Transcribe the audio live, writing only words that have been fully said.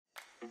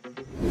SQUATWOLF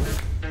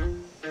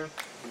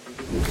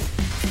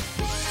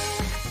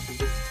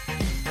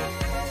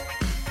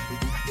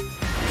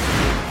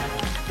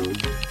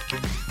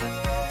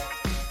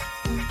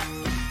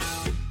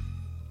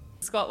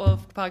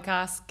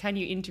podcast.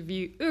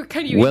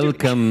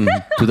 Welcome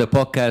to the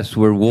podcast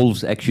where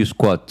wolves actually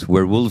squat,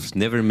 where wolves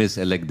never miss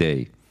a leg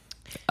day,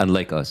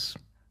 unlike us.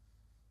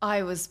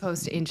 I was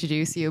supposed to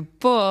introduce you,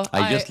 but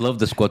I just love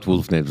the squat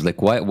wolf names. Like,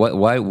 why,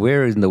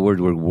 where is in the world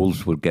where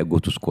wolves will go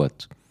to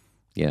squat?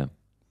 Yeah.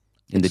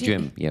 In the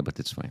gym. Yeah, but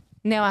it's fine.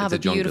 Now I have a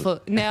beautiful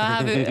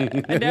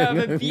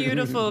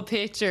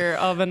picture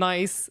of a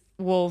nice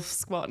wolf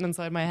squatting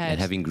inside my head.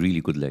 And having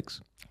really good legs.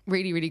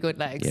 Really, really good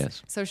legs.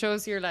 Yes. So show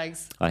us your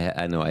legs.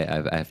 I know. I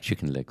have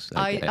chicken legs.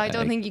 I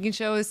don't think you can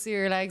show us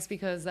your legs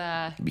because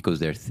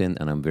they're thin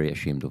and I'm very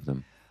ashamed of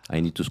them. I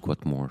need to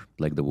squat more,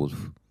 like the wolf.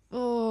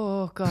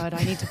 Oh God,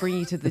 I need to bring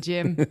you to the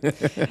gym.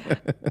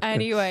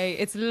 Anyway,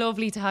 it's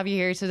lovely to have you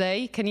here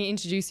today. Can you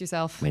introduce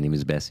yourself? My name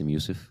is Bassem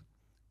Youssef.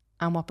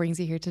 And what brings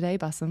you here today,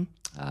 Bassem?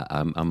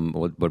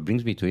 What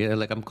brings me to here?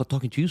 Like, I'm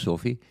talking to you,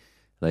 Sophie.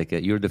 Like,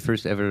 you're the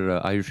first ever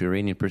Irish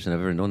Iranian person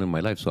I've ever known in my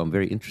life. So I'm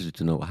very interested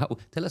to know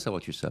tell us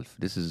about yourself.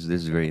 This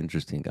is very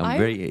interesting. I'm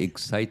very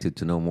excited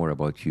to know more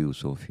about you,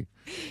 Sophie.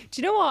 Do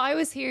you know what? I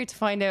was here to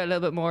find out a little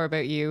bit more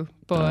about you,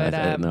 but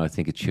no, I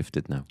think it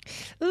shifted now.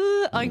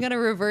 I'm going to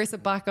reverse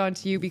it back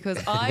onto you because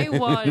I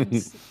want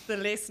the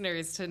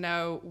listeners to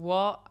know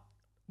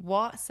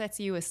what sets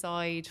you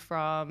aside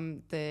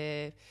from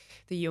the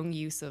young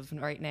Youssef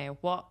right now.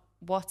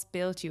 What's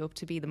built you up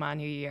to be the man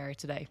who you are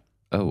today?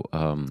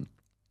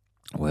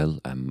 Well,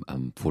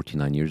 I'm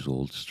 49 years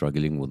old,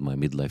 struggling with my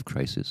midlife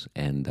crisis,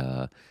 and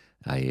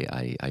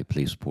I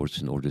play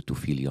sports in order to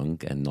feel young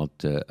and not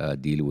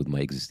deal with my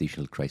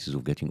existential crisis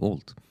of getting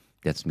old.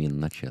 That's me in a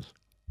nutshell.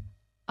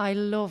 I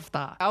love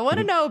that. I want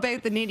to know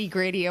about the nitty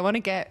gritty. I want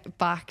to get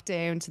back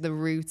down to the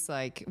roots.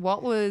 Like,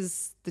 what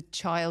was the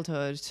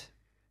childhood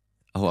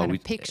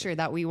picture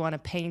that we want to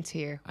paint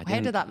here? How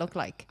did that look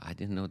like? I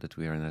didn't know that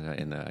we are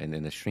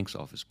in a shrink's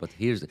office. But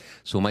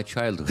so my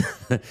childhood.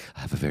 I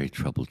have a very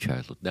troubled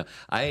childhood. Now,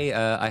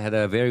 I had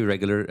a very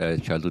regular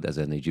childhood as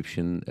an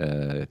Egyptian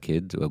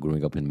kid,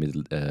 growing up in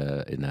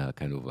a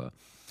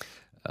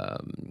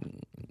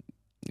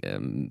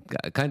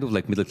kind of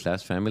like middle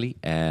class family.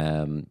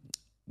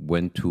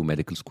 Went to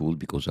medical school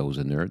because I was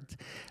a nerd.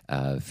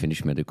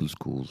 Finished medical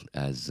school.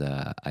 As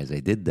I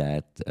did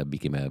that,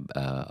 became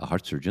a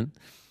heart surgeon.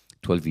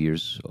 12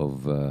 years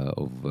of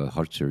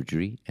heart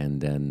surgery, and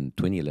then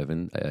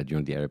 2011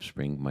 during the Arab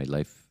Spring, my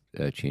life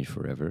changed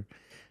forever.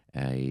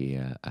 I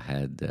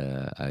had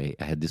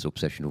this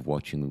obsession of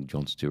watching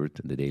Jon Stewart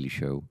and The Daily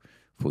Show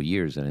for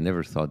years, and I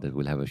never thought that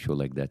we'll have a show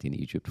like that in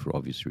Egypt for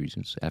obvious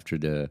reasons. After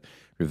the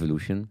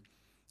revolution,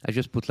 I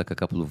just put like a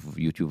couple of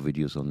YouTube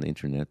videos on the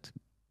internet,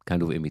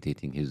 kind of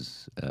imitating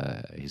his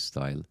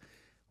style.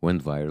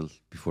 Went viral.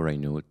 Before I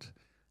know it,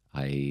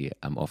 I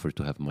am offered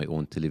to have my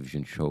own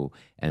television show.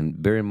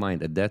 And bear in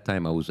mind, at that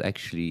time, I was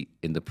actually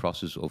in the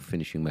process of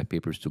finishing my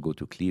papers to go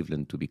to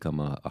Cleveland to become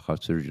a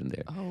heart surgeon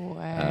there. Oh,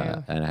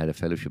 wow. And I had a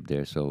fellowship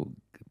there. So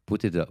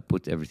put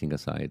everything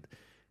aside,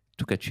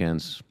 took a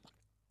chance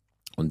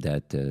on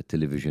that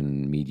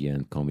television, media,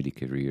 and comedy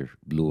career,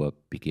 blew up,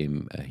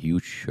 became a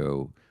huge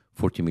show,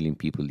 40 million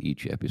people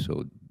each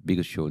episode,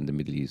 biggest show in the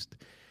Middle East.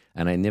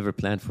 And I never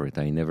planned for it.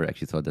 I never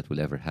actually thought that will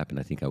ever happen.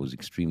 I think I was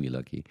extremely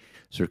lucky,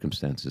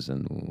 circumstances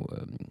and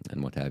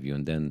what have you.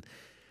 And then,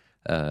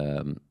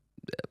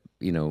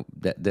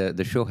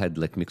 the show had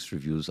like mixed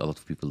reviews. A lot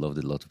of people loved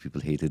it. A lot of people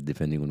hated,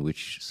 depending on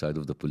which side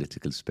of the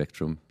political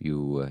spectrum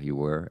you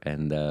were.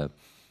 And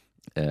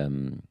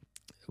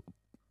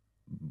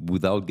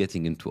without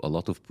getting into a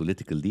lot of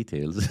political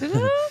details,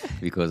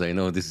 because I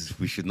know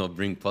we should not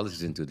bring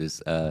politics into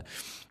this.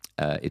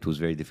 It was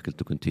very difficult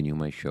to continue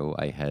my show.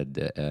 I had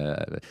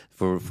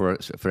for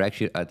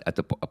actually at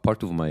a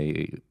part of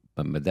my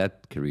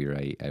that career,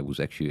 there was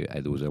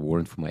a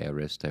warrant for my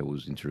arrest. I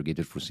was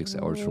interrogated for 6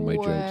 hours for my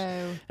jokes,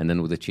 and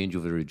then with the change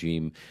of the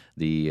regime,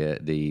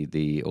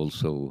 they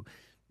also.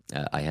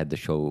 I had the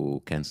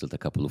show cancelled a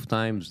couple of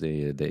times.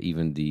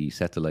 Even the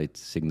satellite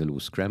signal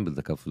was scrambled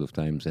a couple of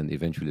times, and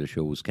eventually the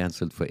show was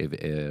cancelled for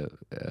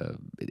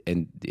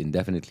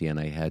indefinitely. And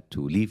I had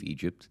to leave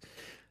Egypt.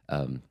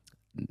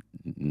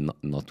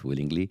 Not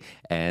willingly,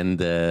 and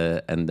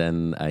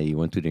then I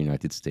went to the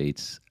United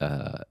States,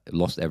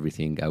 lost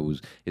everything.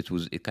 It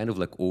was kind of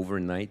like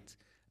overnight.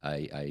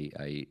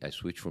 I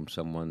switched from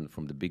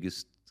the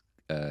biggest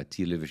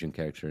television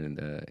character in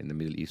the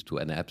Middle East to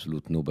an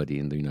absolute nobody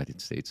in the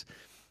United States.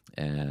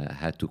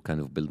 Had to kind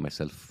of build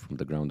myself from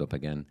the ground up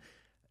again.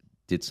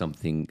 Did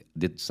something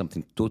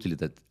totally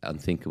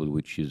unthinkable,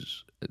 which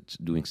is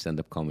doing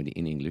stand-up comedy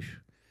in English,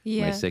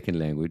 my second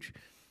language.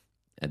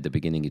 At the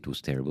beginning, it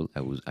was terrible.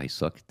 I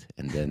sucked,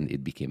 and then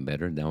it became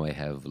better. Now I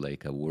have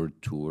like a world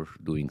tour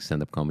doing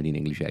stand-up comedy in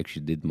English. I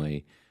actually did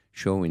my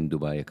show in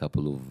Dubai a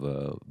couple of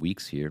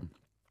weeks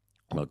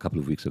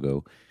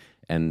ago,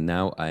 and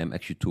now I am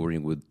actually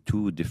touring with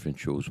two different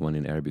shows, one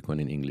in Arabic, one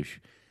in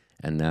English.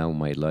 And now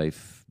my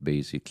life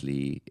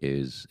basically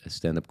is a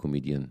stand-up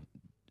comedian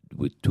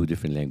with 2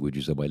 different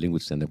languages, a bilingual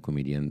stand-up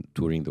comedian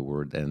touring the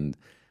world, and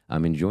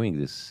I'm enjoying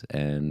this.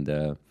 And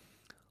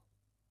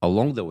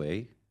along the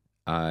way,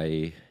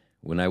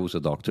 when I was a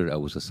doctor, I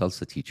was a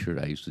salsa teacher.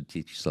 I used to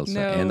teach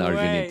salsa and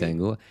Argentine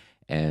tango.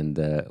 And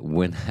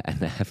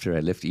and after I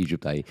left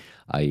Egypt, I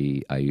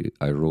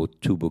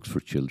wrote 2 books for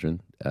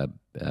children,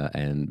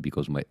 and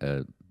because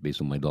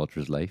based on my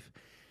daughter's life,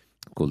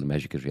 called The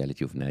Magical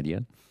Reality of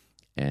Nadia.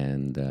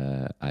 And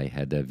I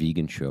had a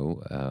vegan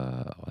show,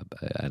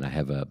 and I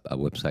have a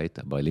website,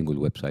 a bilingual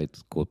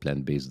website called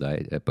Plant-Based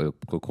Diet,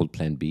 called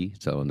Plan B.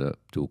 So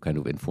to kind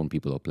of inform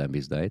people of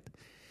plant-based diet.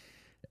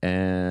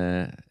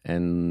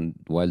 And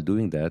while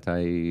doing that,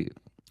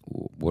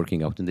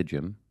 working out in the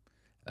gym,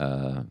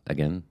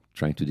 again,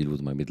 trying to deal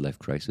with my midlife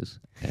crisis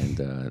and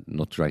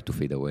not try to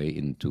fade away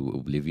into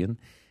oblivion.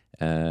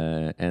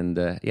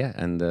 The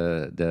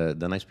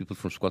nice people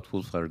from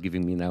SQUATWOLF are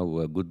giving me now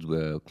good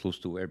clothes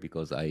to wear,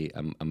 because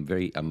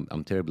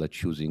I'm terrible at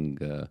choosing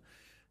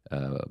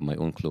my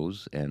own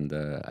clothes, and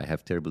I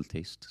have terrible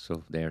taste.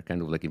 So they are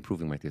kind of like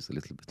improving my taste a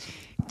little bit.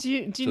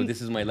 So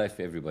this is my life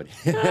for everybody.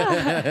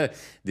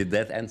 Did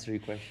that answer your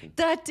question?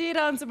 That did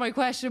answer my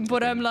question,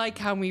 but I'm like,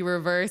 can we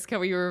reverse?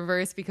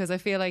 Because I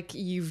feel like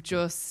you've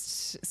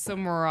just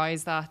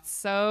summarized that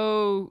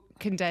so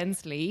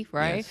condensedly,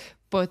 right? Yes.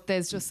 But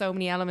there's just so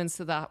many elements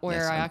to that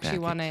where I actually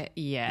want to,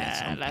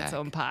 let's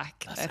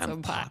unpack.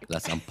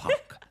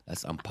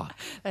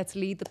 Let's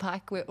lead the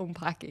pack with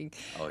unpacking.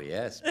 Oh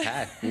yes,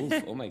 pack. Oof.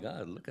 Oh my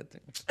God, look at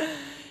that.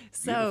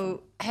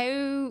 So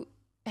how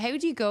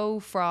do you go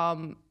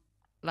from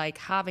like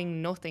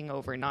having nothing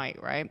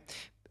overnight, right?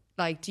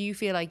 Like, do you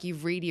feel like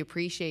you've really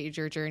appreciated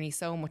your journey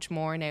so much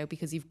more now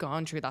because you've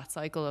gone through that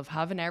cycle of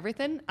having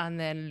everything and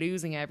then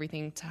losing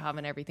everything to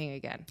having everything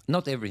again?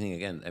 Not everything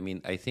again. I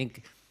mean, I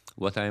think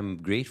what I'm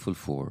grateful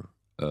for,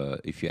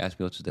 if you ask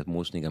me what's the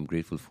most thing I'm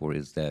grateful for,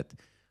 is that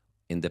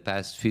in the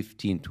past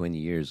 15, 20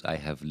 years, I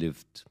have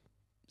lived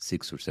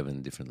 6 or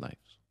 7 different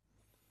lives.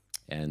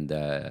 And,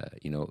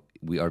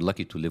 we are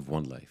lucky to live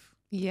one life.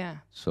 Yeah.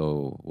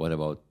 So what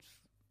about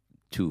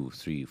 2,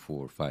 3,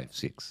 4, 5,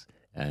 6?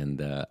 And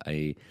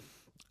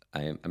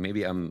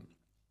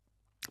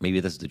maybe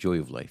that's the joy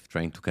of life,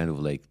 trying to kind of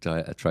like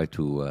try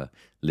to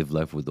live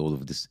life with all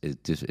of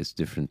its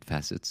different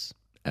facets.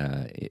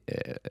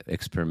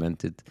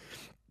 Experimented.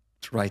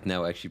 Right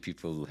now, actually,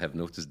 people have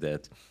noticed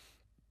that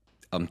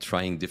I'm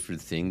trying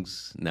different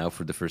things now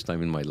for the first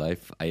time in my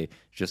life.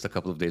 Just a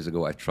couple of days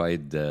ago, I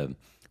tried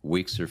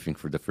wake surfing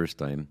for the first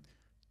time.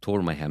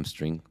 Tore my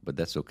hamstring, but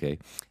that's okay.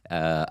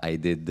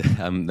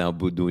 I'm now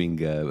doing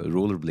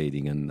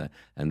rollerblading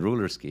and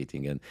roller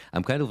skating, and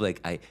I'm kind of like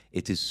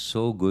it is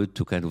so good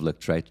to kind of like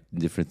try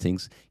different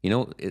things.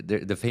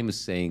 The famous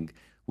saying,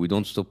 we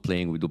don't stop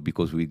playing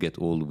because we get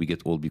old. We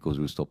get old because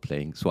we stop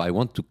playing. So I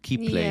want to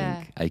keep playing.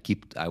 Yeah.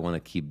 I want to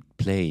keep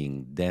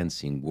playing,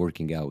 dancing,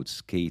 working out,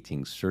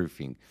 skating,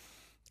 surfing,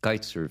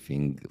 kite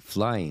surfing,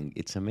 flying.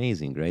 It's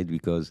amazing, right?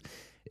 Because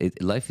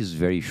life is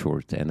very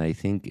short, and I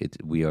think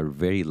we are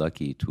very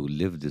lucky to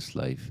live this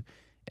life,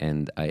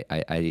 and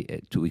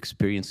to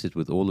experience it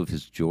with all of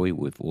its joy,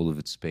 with all of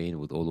its pain,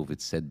 with all of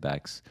its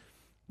setbacks.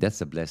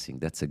 That's a blessing.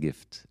 That's a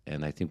gift,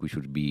 and I think we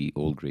should be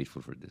all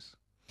grateful for this.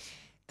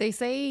 They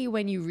say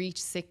when you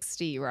reach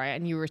 60, right,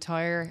 and you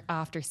retire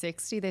after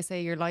 60, they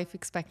say your life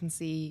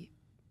expectancy,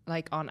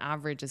 like on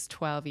average, is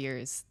 12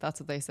 years. That's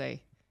what they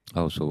say.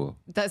 Oh, so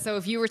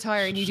if you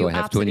retire and you do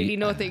absolutely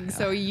nothing,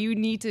 so you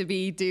need to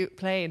be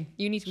playing.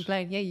 You need to be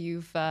playing. Yeah,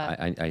 you've.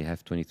 I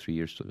have 23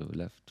 years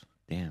left.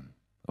 Damn.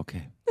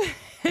 Okay.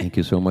 Thank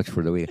you so much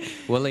for the way.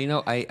 Well,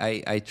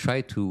 I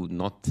try to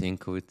not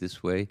think of it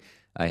this way.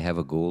 I have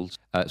a goal.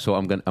 So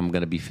I'm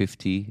gonna be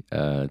 50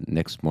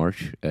 next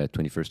March,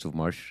 21st of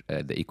March,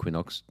 the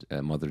equinox,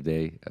 Mother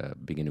Day,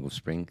 beginning of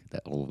spring,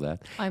 all of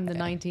that. I'm the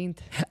 19th.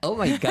 Oh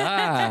my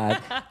God!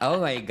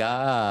 Oh my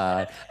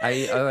God!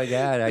 Oh my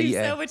God! Are you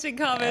so much in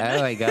common? Oh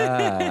my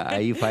God!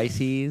 Are you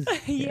Pisces?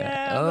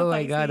 Yeah. Oh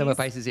my God! I'm a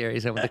Pisces here.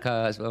 I'm the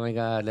cusp. Oh my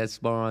God! Let's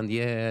bond.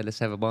 Yeah, let's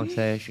have a bond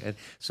sesh. And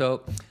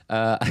so,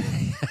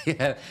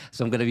 yeah.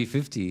 So I'm gonna be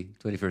 50,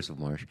 21st of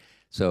March.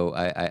 So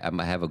I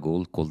have a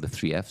goal called the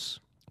 3 Fs,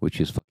 which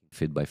is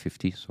fit by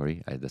 50.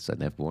 Sorry, that's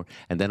an F more.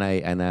 And then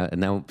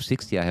now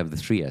 60, I have the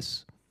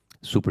 3S,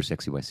 super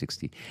sexy by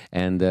 60.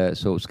 And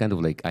so it's kind of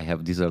like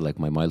these are like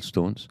my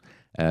milestones.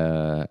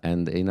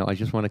 And I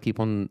just want to keep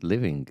on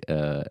living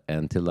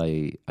until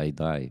I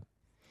die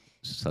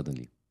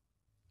suddenly.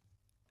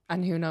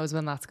 And who knows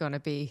when that's going to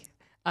be?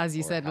 As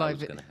you said, live.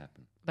 It's going to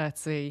happen.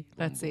 Let's see.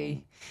 Let's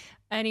see.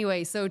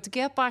 Anyway, so to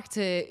get back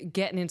to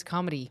getting into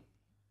comedy.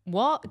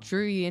 What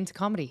drew you into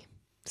comedy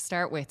to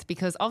start with?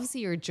 Because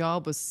obviously your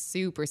job was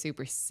super,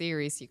 super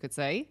serious, you could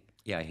say.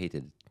 Yeah, I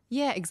hated it.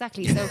 Yeah,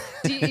 exactly. So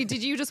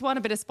did you just want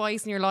a bit of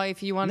spice in your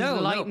life? You wanted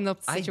to lighten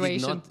up the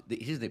situation? I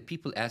did not.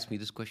 People ask me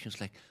this question. It's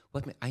like,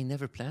 I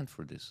never planned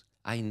for this.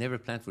 I never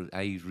planned for it.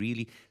 I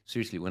really,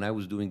 seriously, when I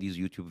was doing these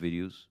YouTube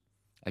videos,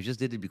 I just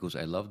did it because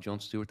I love Jon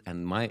Stewart, and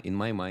in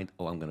my mind,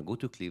 oh, I'm gonna go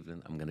to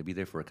Cleveland. I'm gonna be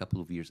there for a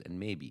couple of years, and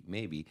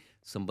maybe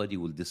somebody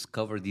will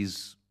discover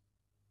these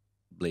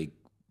like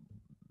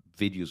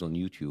videos on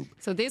YouTube.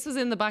 So this was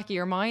in the back of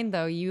your mind,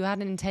 though. You had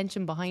an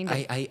intention behind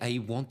it. I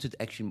wanted,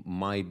 actually,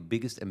 my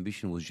biggest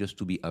ambition was just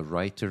to be a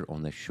writer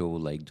on a show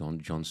like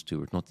Jon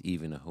Stewart, not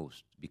even a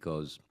host,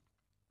 because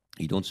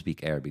you don't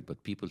speak Arabic,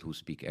 but people who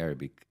speak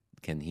Arabic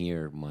can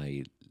hear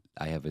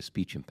I have a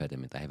speech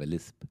impediment. I have a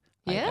lisp.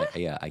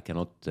 Yeah? I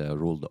cannot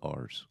roll the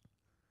R's.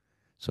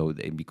 So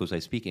because I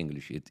speak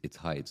English, it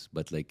hides.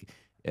 But like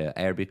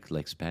Arabic,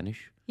 like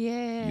Spanish,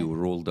 Yeah. you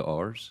roll the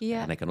R's,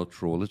 Yeah. and I cannot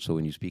roll it. So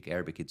when you speak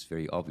Arabic, it's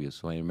very obvious.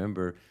 So I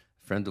remember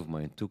a friend of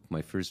mine took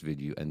my first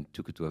video and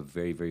took it to a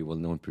very, very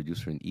well-known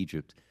producer in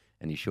Egypt,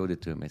 and he showed it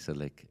to him. I said,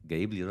 like,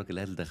 جايب لي راجل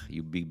هلدخ,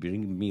 you be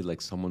bringing me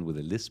like someone with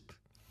a lisp.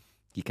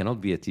 He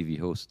cannot be a TV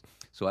host.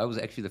 So I was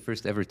actually the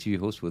first ever TV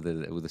host with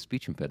a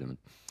speech impediment.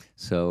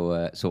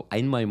 So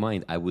in my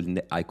mind,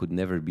 I could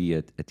never be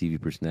a TV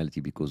personality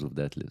because of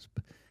that lisp.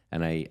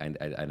 And I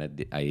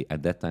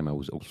at that time I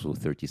was also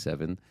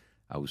 37.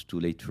 I was too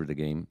late for the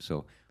game.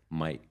 So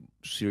my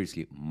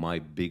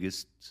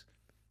biggest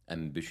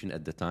ambition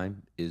at the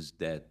time is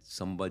that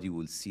somebody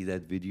will see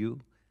that video,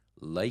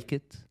 like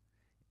it,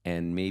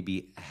 and maybe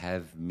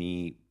have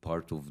me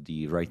part of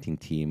the writing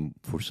team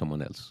for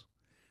someone else.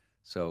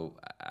 So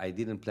I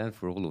didn't plan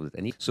for all of it.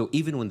 And so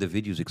even when the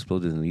videos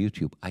exploded on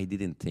YouTube, I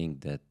didn't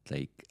think that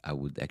like I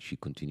would actually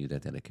continue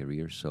that in a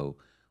career. So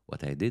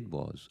what I did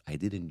was I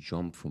didn't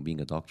jump from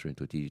being a doctor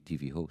into a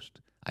TV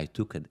host. I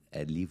took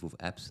a leave of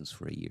absence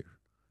for a year.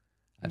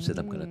 I said,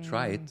 I'm going to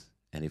try it.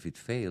 And if it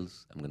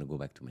fails, I'm going to go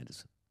back to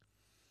medicine.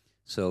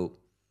 So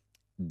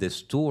the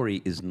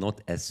story is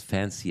not as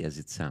fancy as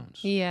it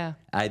sounds. Yeah.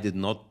 I did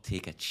not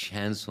take a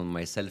chance on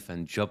myself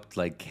and jumped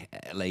like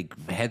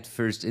head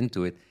first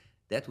into it.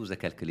 That was a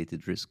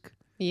calculated risk.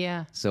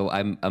 Yeah. So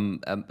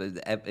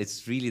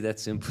it's really that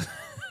simple.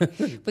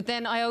 But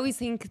then I always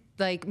think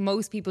like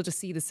most people just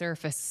see the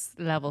surface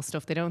level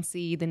stuff. They don't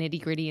see the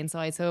nitty gritty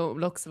inside. So it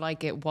looks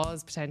like it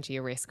was potentially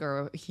a risk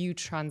or a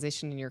huge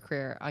transition in your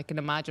career. I can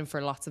imagine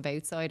for lots of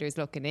outsiders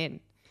looking in.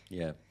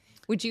 Yeah.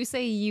 Would you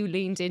say you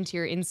leaned into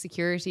your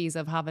insecurities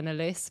of having a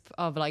lisp,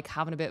 of like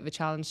having a bit of a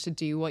challenge to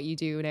do what you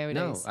do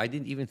nowadays? No, I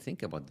didn't even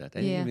think about that.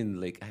 I didn't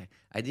even like.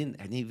 I didn't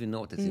even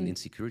know what that an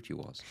insecurity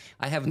was.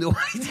 I have no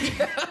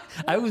idea.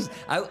 I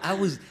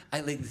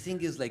like, the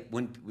thing is, like,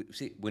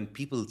 when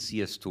people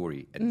see a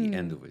story at the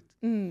end of it,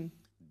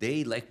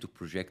 they like to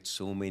project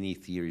so many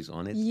theories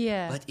on it.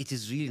 Yeah. But it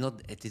is really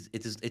not.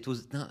 It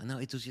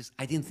was just.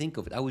 I didn't think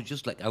of it. I was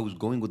just like, I was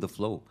going with the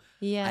flow.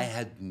 Yeah. I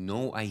had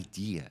no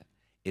idea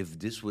if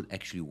this would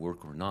actually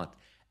work or not.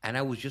 And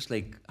I was just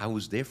like, I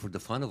was there for the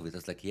fun of it. I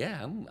was like,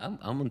 yeah, I'm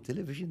on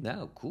television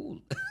now.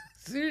 Cool.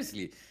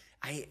 Seriously.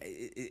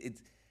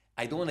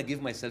 I don't want to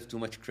give myself too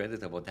much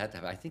credit about that.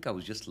 I think I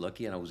was just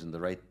lucky and I was in the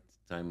right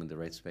time in the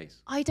right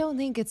space. I don't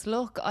think it's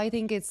luck. I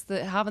think it's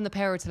having the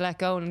power to let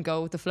go and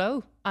go with the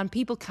flow. And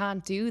people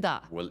can't do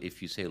that. Well,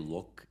 if you say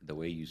luck the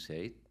way you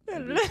say it, I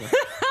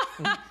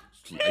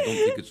don't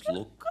think it's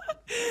luck.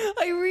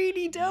 I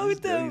really don't,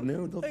 though.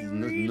 No,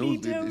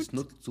 it's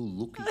not so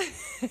lucky.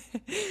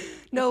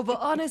 No, but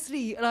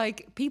honestly,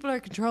 like, people are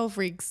control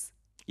freaks.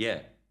 Yeah.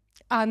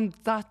 And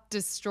that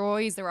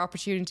destroys their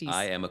opportunities.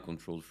 I am a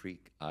control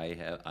freak. I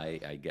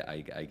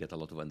get a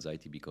lot of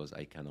anxiety because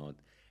I cannot.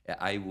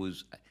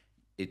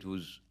 It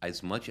was,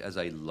 as much as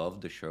I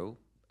loved the show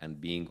and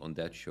being on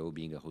that show,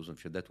 being a host of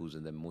the show, that was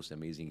the most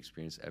amazing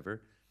experience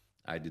ever.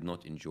 I did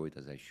not enjoy it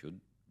as I should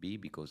be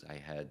because I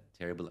had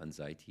terrible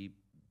anxiety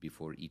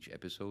before each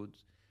episode,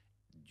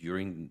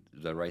 during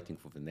the writing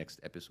for the next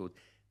episode.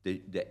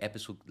 The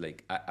episode,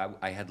 like,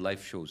 I had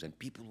live shows and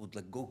people would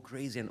like go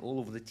crazy and all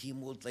of the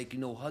team would like,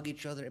 hug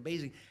each other,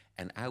 amazing.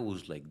 And I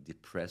was like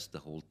depressed the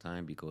whole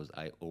time because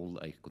all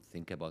I could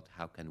think about,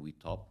 how can we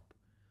top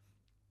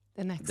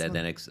the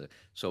next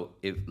so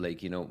if,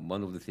 like,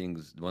 one of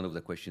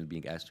the questions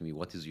being asked to me,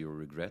 what is your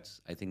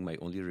regrets? I think my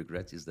only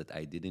regret is that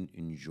I didn't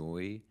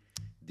enjoy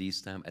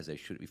this time as I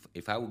should.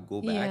 If I would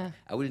go back,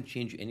 I wouldn't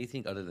change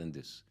anything other than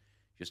this,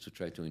 just to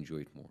try to enjoy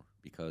it more,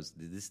 because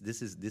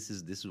this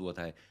is what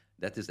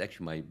that is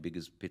actually my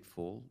biggest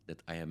pitfall,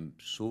 that I am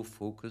so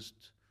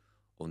focused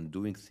on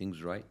doing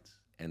things right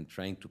and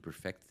trying to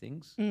perfect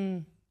things,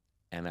 and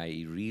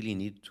I really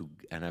need to,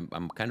 and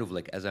I'm kind of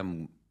like, as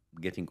I'm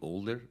getting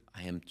older,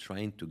 I am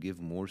trying to give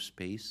more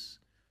space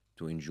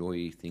to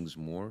enjoy things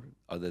more,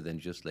 other than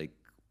just like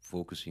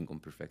focusing on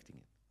perfecting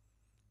it.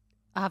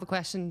 I have a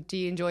question. Do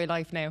you enjoy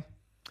life now?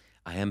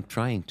 I am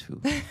trying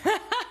to.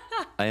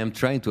 I am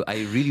trying to.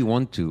 I really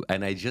want to,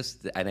 and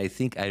I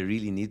think I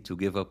really need to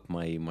give up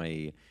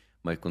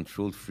my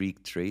control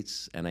freak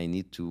traits, and I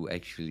need to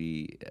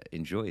actually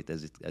enjoy it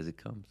as it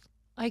comes.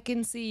 I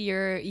can see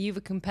you've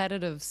a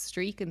competitive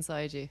streak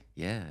inside you.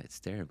 Yeah, it's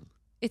terrible.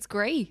 It's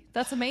great.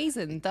 That's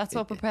amazing. That's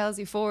what propels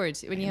you forward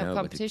when you have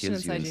competition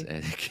inside you.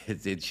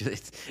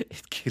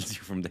 It kills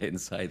you from the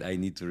inside. I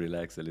need to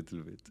relax a little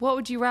bit. What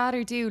would you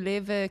rather do?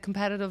 Live a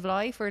competitive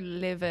life or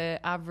live a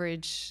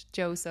average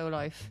Joe So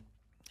life?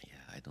 Yeah,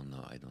 I don't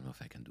know. I don't know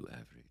if I can do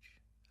average.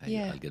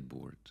 Yeah. I'll get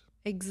bored.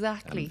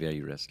 Exactly. I'm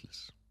very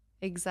restless.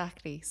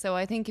 Exactly. So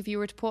I think if you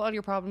were to put all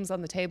your problems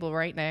on the table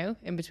right now,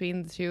 in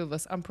between the two of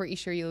us, I'm pretty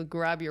sure you'll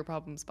grab your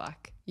problems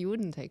back. You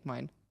wouldn't take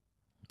mine.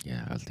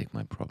 Yeah, I'll take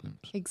my problems.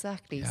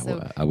 Exactly. Yeah, So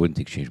well, I wouldn't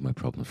exchange my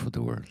problems for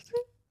the world.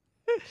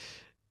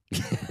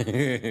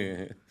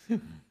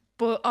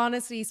 but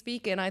honestly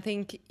speaking, I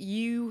think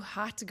you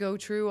had to go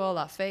through all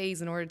that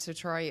phase in order to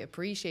try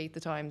appreciate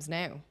the times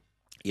now.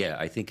 Yeah,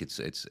 I think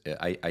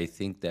I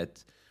think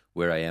that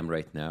where I am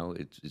right now,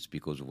 it's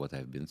because of what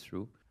I've been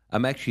through.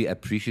 I'm actually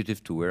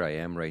appreciative to where I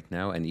am right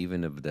now, and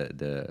even of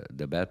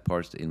the bad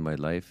parts in my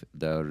life,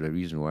 they are the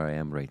reason where I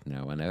am right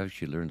now. And I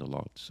actually learned a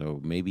lot. So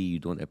maybe you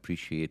don't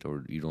appreciate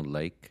or you don't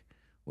like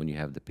when you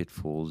have the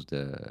pitfalls,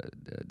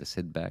 the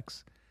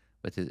setbacks,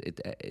 but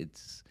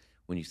it's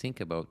when you think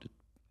about it,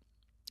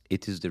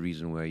 it is the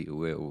reason where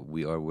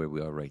we are where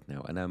we are right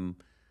now. And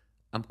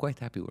I'm quite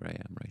happy where I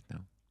am right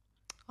now.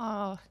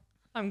 Oh,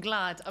 I'm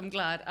glad.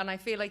 And I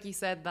feel like you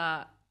said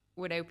that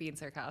without being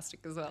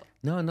sarcastic as well.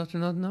 No, not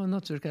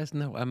sarcastic.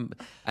 No,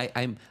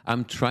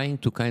 I'm trying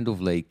to kind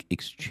of like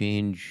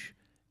exchange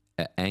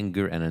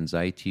anger and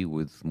anxiety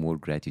with more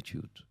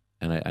gratitude,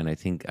 and I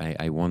think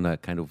I want to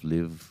kind of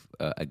live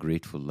a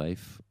grateful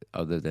life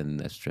other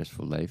than a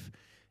stressful life,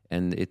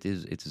 and it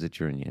is a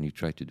journey, and you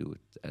try to do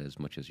it as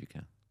much as you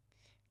can.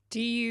 Do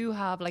you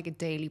have like a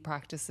daily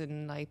practice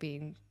in like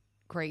being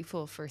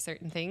grateful for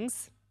certain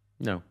things?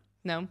 No.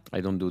 No, I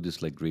don't do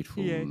this like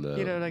grateful. Yeah,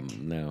 you know, like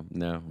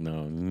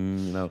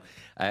No.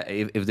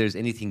 If there's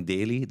anything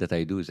daily that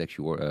I do is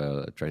actually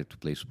try to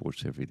play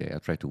sports every day. I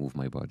try to move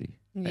my body.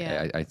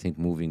 Yeah. I think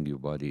moving your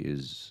body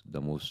is the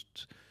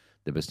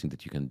best thing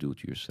that you can do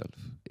to yourself.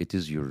 It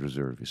is your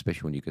reserve,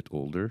 especially when you get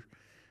older.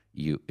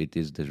 It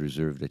is the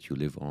reserve that you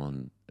live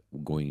on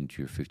going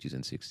into your 50s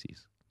and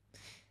 60s.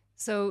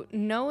 So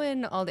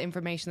knowing all the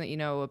information that you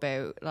know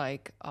about,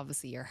 like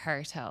obviously your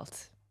heart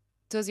health,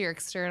 does your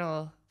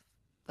external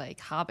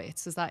like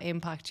habits, does that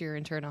impact your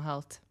internal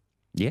health?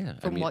 Yeah,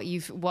 From what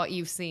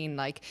you've seen,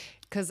 like,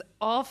 because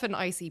often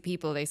I see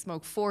people, they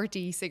smoke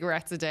 40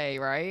 cigarettes a day,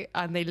 right,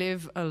 and they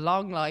live a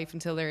long life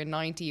until they're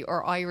 90.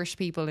 Or Irish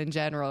people in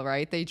general,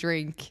 right, they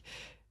drink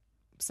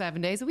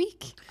 7 days a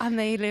week and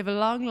they live a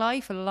long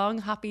life, a long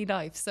happy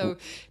life. So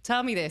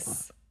tell me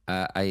this.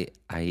 I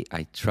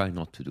try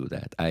not to do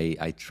that.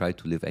 I try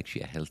to live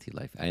actually a healthy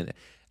life.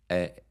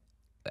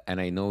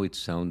 And I know it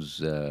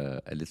sounds a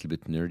little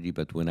bit nerdy,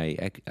 but when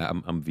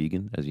I'm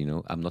vegan, as you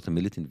know. I'm not a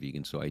militant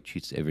vegan, so I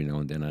cheat every now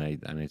and then,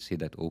 and I say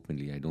that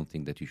openly. I don't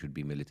think that you should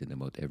be militant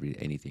about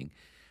anything,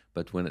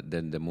 but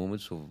then the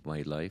moments of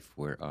my life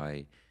where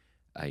I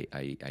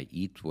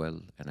eat well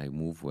and I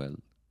move well,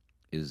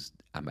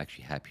 I'm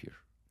actually happier.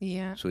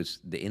 Yeah. So it's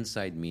the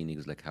inside meaning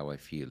is like how I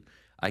feel.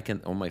 I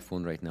can, on my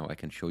phone right now, I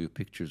can show you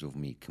pictures of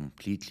me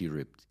completely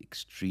ripped,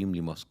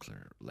 extremely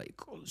muscular, like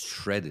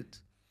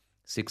shredded.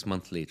 6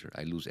 months later,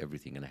 I lose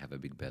everything and I have a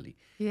big belly.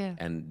 Yeah.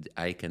 And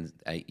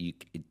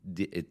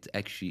it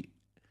actually,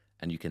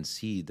 and you can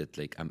see that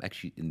like I'm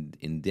actually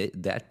in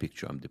that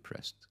picture, I'm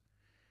depressed.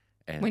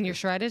 And when you're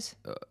shredded?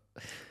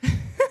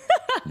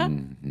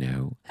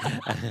 No,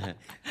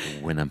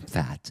 when I'm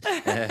fat.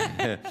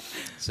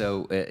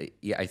 So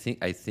yeah, I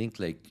think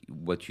like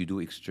what you do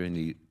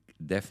externally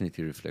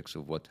definitely reflects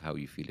of how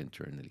you feel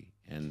internally,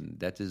 and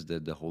that is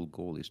the whole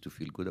goal, is to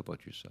feel good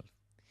about yourself.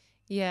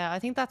 Yeah, I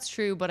think that's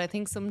true. But I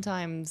think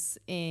sometimes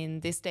in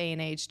this day and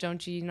age,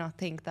 don't you not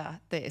think that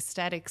the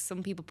aesthetics,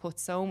 some people put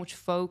so much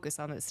focus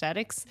on the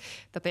aesthetics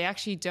that they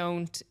actually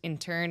don't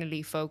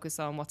internally focus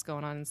on what's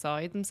going on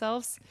inside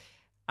themselves.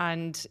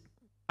 And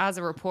as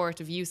a report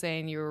of you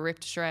saying you were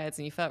ripped to shreds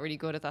and you felt really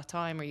good at that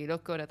time, or you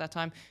look good at that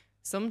time,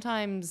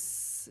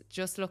 sometimes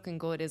just looking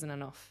good isn't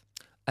enough.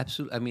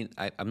 Absolutely. I mean,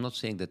 I'm not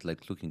saying that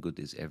like looking good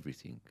is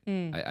everything.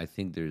 I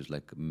think there's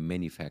like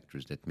many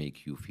factors that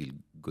make you feel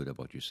good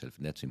about yourself,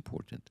 and that's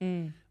important.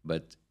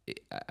 But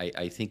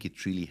I think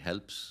it really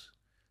helps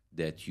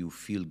that you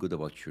feel good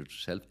about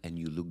yourself and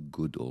you look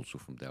good also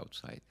from the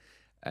outside.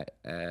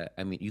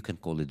 I mean, you can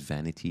call it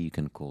vanity, you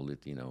can call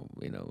it,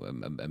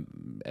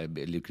 a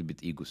little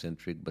bit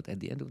egocentric, but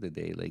at the end of the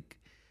day, like,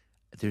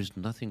 there's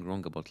nothing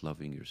wrong about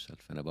loving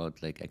yourself and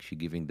about like actually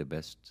giving the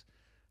best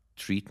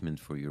treatment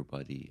for your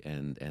body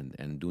and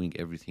doing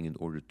everything in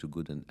order to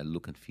good and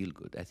look and feel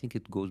good. I think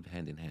it goes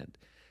hand in hand.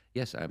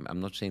 Yes, I'm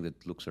not saying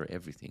that looks are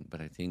everything, but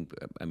I think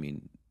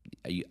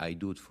I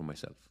do it for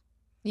myself.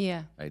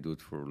 Yeah, I do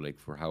it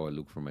for how I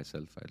look for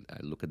myself. I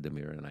look at the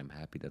mirror and I'm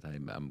happy that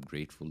I'm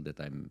grateful that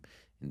I'm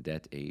in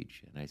that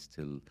age and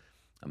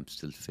I'm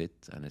still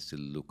fit and I still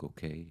look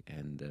okay,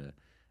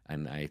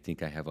 and I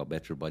think I have a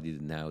better body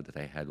now that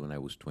I had when I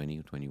was 20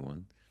 or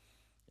 21.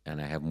 and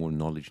I have more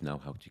knowledge now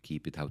how to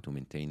keep it, how to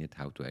maintain it,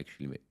 how to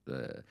actually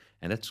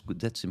and that's good.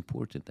 That's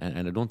important,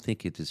 and I don't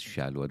think it is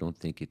shallow. I don't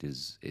think it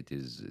is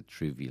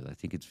trivial. I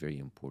think it's very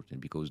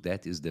important, because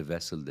that is the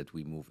vessel that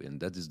we move in.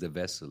 That is the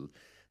vessel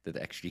that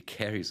actually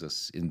carries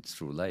us in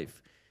through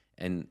life.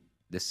 And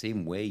the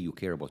same way you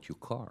care about your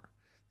car,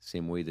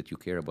 same way that you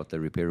care about the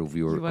repair of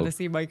your. You want to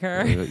see my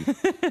car?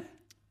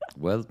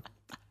 Well,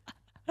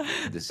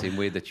 the same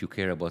way that you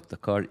care about the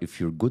car if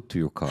you're good to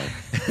your car.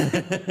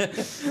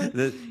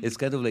 It's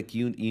kind of like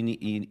you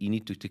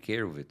need to take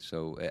care of it.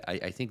 So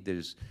I think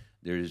there's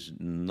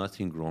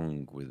nothing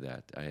wrong with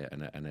that.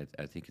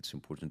 I think it's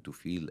important to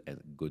feel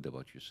good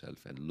about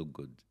yourself and look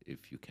good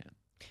if you can.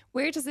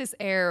 Where does this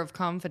air of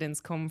confidence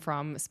come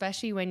from,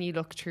 especially when you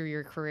look through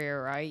your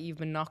career, right? You've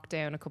been knocked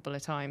down a couple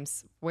of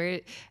times.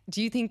 Where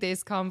do you think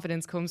this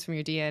confidence comes from,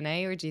 your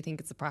DNA, or do you think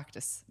it's a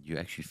practice? You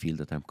actually feel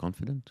that I'm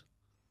confident?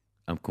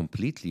 I'm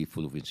completely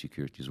full of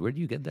insecurities. Where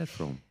do you get that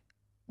from?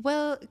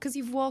 Well, because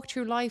you've walked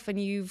through life and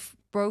you've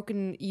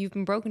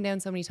been broken down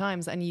so many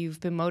times, and you've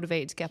been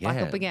motivated to get back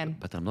up again.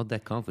 But I'm not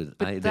that confident.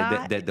 But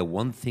the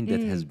one thing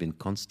that has been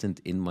constant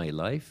in my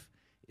life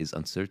is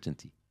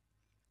uncertainty.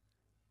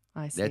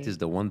 I see. That is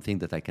the one thing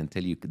that I can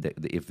tell you. That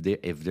if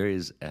there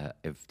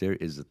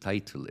is a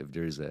title, if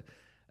there is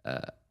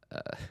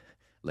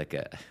like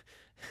a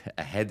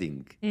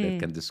heading that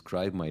can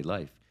describe my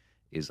life,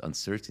 is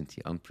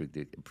uncertainty,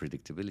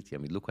 unpredictability. I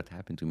mean, look what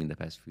happened to me in the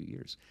past few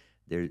years.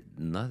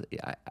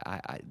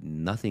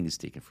 Nothing is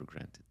taken for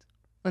granted.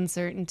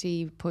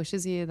 Uncertainty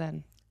pushes you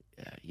then?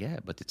 Yeah,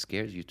 but it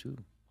scares you too.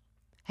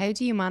 How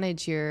do you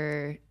manage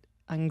your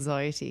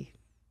anxiety?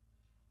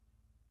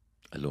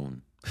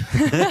 Alone.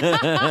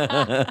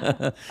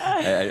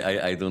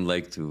 I don't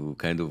like to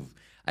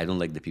I don't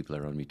like the people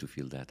around me to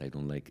feel that. I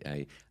don't like,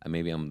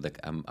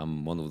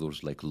 I'm one of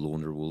those like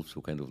loner wolves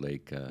who kind of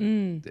like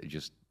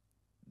just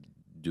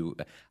do.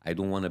 I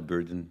don't want to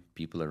burden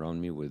people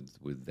around me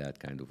with that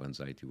kind of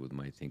anxiety, with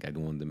my thing. I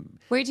don't want them.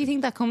 Where do you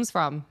think that comes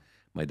from?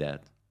 My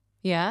dad.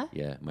 Yeah?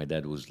 Yeah, my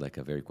dad was like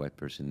a very quiet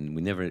person.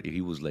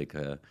 He was like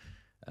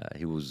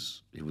he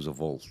was a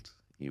vault.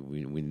 He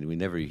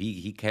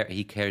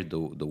carried the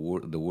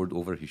word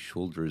over his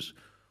shoulders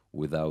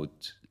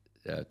without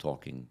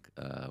talking,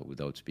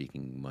 without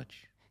speaking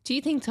much. Do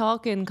you think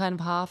talking kind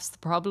of halves the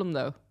problem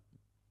though?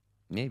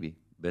 Maybe,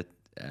 but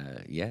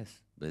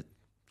yes, but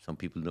some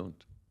people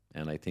don't.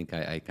 And I think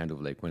I kind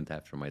of like went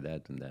after my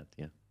dad in that,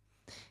 yeah.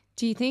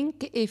 Do you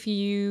think if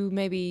you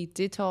maybe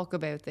did talk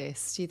about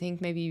this, do you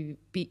think maybe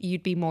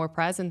you'd be more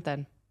present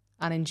then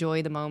and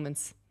enjoy the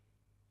moments?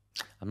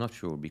 I'm not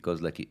sure,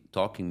 because like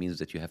talking means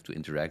that you have to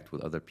interact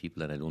with other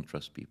people, and I don't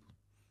trust people.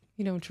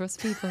 You don't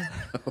trust people?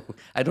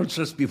 I don't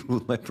trust people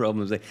with my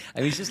problems. I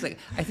mean, it's just like,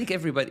 I think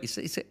everybody,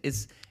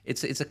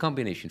 it's a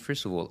combination.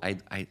 First of all, I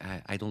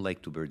don't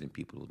like to burden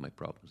people with my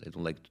problems. I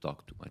don't like to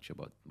talk too much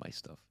about my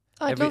stuff.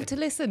 I'd love to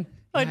listen.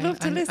 I'd love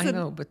to listen. I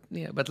know,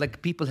 but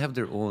like people have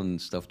their own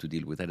stuff to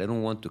deal with, and I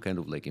don't want to kind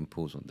of like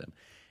impose on them.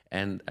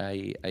 And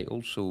I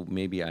also,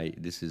 maybe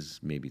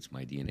it's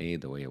my DNA,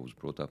 the way I was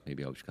brought up.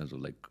 Maybe I was kind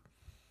of like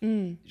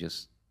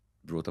just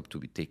brought up to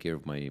take care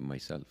of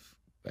myself.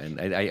 And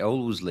I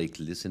always like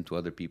listen to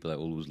other people. I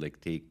always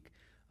like take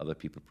other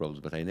people's problems,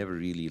 but I never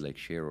really like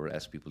share or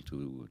ask people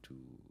to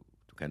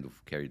kind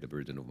of carry the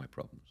burden of my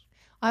problems.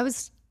 I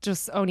was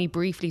just only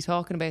briefly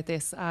talking about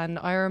this, and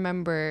I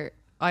remember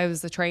I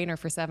was a trainer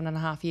for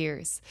 7.5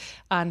 years,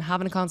 and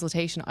having a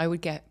consultation, I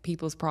would get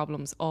people's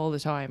problems all the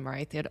time,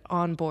 right? They'd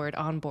on board.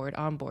 And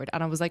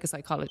I was like a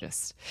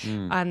psychologist.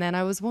 And then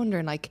I was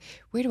wondering, like,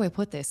 where do I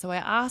put this? So I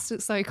asked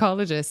a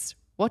psychologist,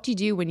 what do you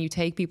do when you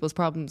take people's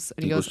problems?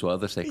 And he goes to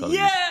other psychologists.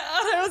 Yeah,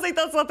 and I was like,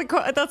 that's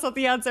not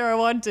the answer I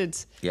wanted.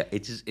 Yeah,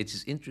 it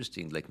is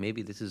interesting. Like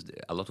maybe this is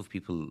a lot of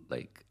people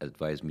like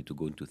advise me to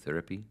go into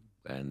therapy.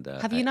 And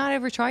have you not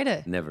ever tried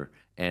it? Never.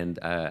 And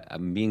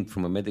I'm being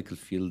from a medical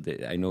field.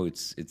 I know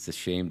it's a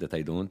shame that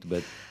I don't,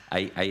 but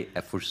I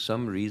for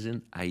some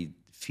reason I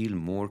feel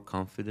more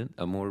confident,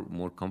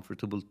 more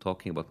comfortable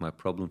talking about my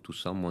problem to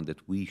someone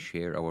that we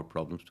share our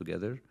problems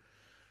together,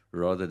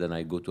 rather than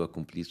I go to a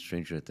complete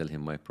stranger and tell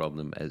him my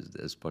problem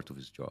as part of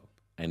his job.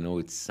 I know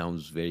it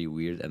sounds very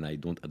weird, and I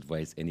don't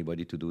advise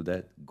anybody to do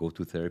that. Go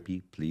to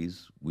therapy,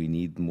 please. We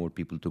need more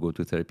people to go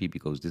to therapy,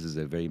 because this is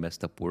a very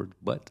messed up word.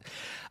 But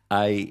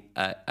I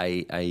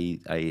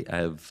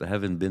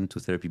haven't been to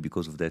therapy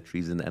because of that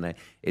reason, and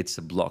it's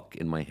a block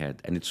in my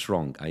head, and it's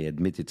wrong. I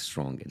admit it's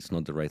wrong. It's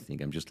not the right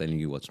thing. I'm just telling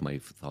you what my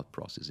thought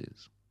process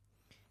is.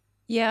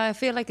 Yeah, I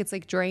feel like it's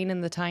like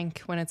draining the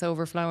tank when it's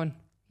overflowing.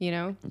 You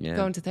know,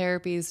 going to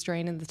therapy is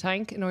draining the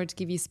tank in order to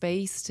give you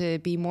space to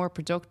be more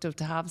productive,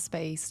 to have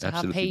space, to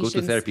have patience.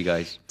 Go to therapy,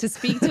 guys. To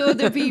speak to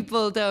other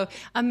people, though.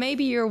 And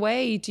maybe your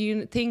way, do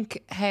you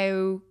think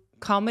how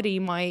comedy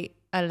might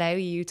allow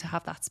you to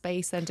have that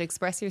space and to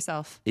express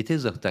yourself? It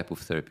is a type of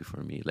therapy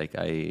for me. Like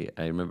I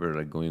remember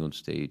like going on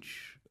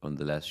stage on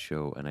the last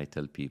show, and I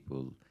tell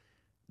people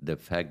the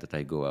fact that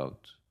I go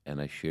out and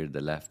I share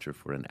the laughter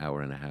for an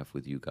hour and a half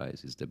with you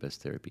guys is the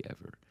best therapy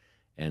ever.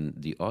 And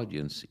the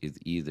audience is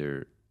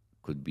either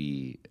could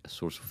be a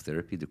source of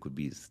therapy. There could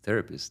be a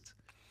therapist,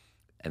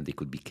 and they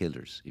could be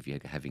killers if you're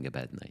having a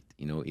bad night.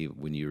 You know,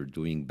 when you're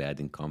doing bad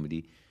in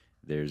comedy,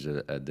 there's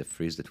the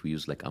phrase that we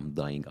use, like, I'm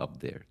dying up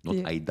there.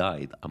 Not I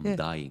died, I'm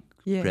dying.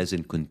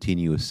 Present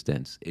continuous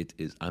tense. It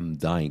is, I'm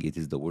dying. It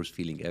is the worst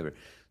feeling ever.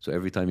 So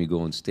every time you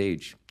go on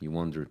stage, you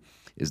wonder,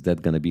 is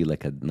that going to be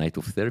like a night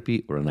of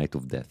therapy or a night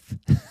of death?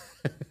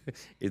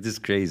 It is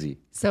crazy.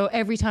 So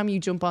every time you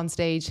jump on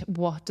stage,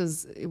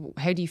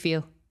 how do you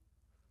feel?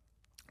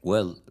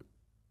 Well,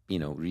 you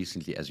know,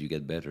 recently as you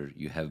get better,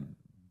 you have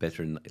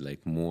better,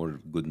 like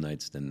more good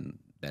nights than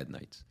bad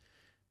nights.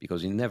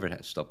 Because you never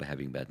stop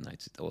having bad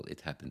nights.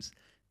 It happens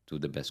to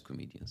the best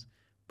comedians.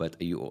 But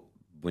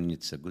when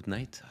it's a good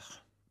night,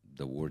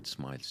 the world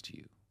smiles to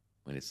you.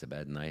 When it's a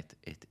bad night,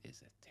 it is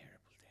a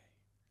terrible day.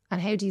 And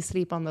how do you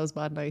sleep on those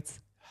bad nights?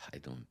 I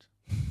don't.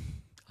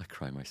 I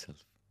cry myself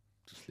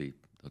to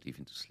sleep, not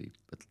even to sleep.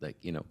 But like,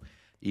 you know,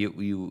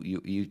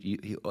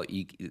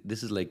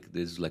 this is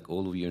like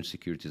all of your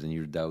insecurities and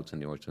your doubts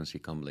and your constantly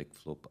come like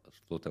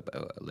float up,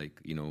 like,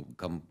 you know,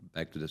 come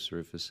back to the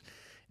surface,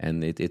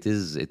 and it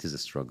is a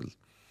struggle.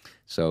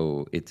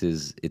 So it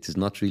is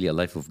not really a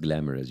life of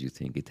glamour as you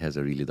think. It has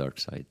a really dark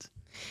side.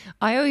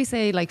 I always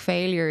say like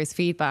failure is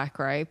feedback,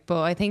 right?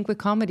 But I think with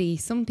comedy,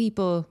 some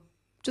people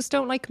just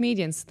don't like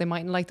comedians. They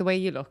mightn't like the way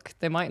you look.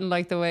 They mightn't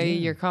like the way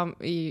your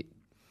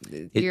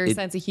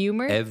sense of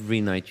humor. Every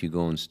night you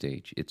go on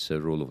stage, it's a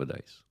roll of a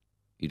dice.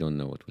 You don't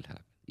know what will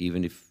happen.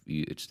 Even if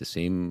it's the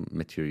same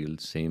material,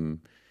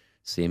 same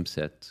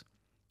set,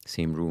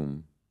 same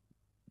room.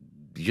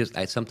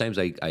 Sometimes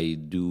I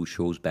do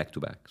shows back to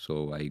back.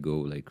 So I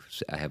go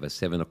I have a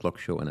 7:00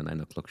 show and a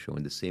 9:00 show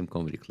in the same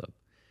comedy club.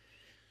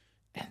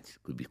 And it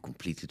could be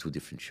completely two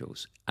different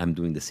shows. I'm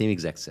doing the same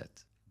exact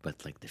set,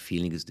 but like the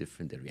feeling is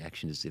different, the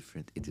reaction is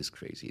different. It is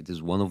crazy. It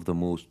is one of the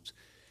most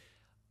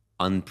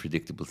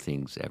unpredictable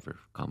things ever,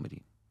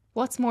 comedy.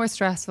 What's more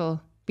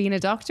stressful, being a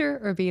doctor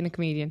or being a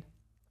comedian?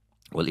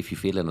 Well, if you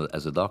fail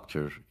as a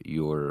doctor,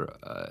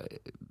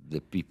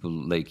 the people,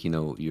 like, you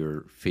know,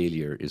 your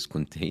failure is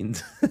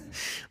contained.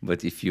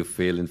 But if you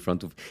fail in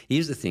front of...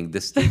 Here's the thing,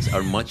 the stakes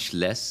are much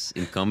less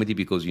in comedy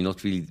because you're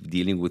not really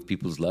dealing with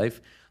people's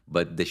life,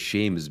 but the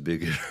shame is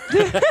bigger.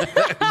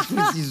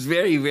 It's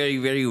very, very,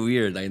 very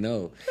weird, I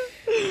know.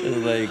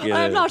 Like,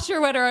 I'm not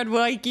sure whether I'd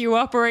like you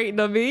operating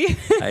on me.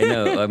 I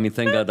know. I mean,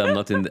 thank God I'm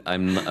not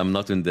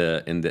in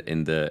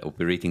the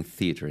operating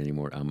theater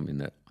anymore. I'm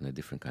on a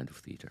different kind of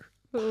theater.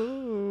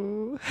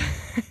 Ooh.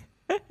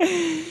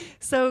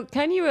 So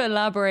can you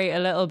elaborate a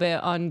little bit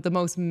on the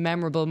most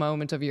memorable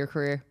moment of your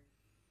career?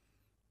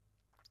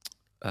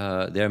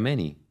 There are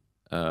many.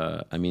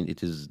 I mean,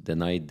 it is the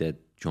night that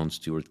Jon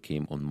Stewart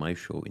came on my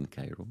show in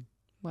Cairo.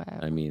 Wow.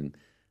 I mean,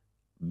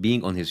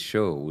 being on his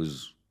show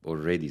was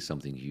already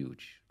something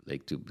huge.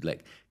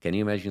 Can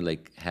you imagine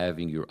like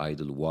having your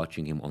idol,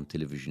 watching him on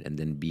television and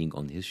then being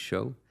on his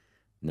show?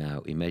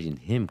 Now imagine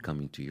him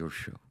coming to your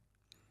show.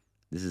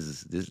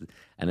 This,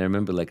 and I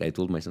remember, like, I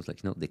told myself,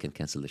 like, no, they can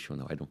cancel the show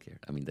now. I don't care.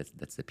 I mean,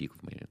 that's the peak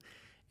of my,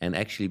 and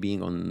actually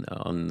being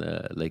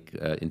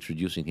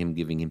introducing him,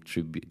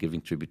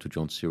 giving tribute to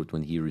Jon Stewart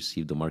when he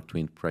received the Mark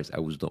Twain Prize. I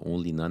was the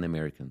only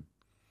non-American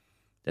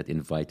that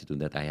invited to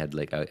that. I had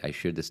I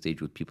shared the stage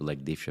with people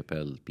like Dave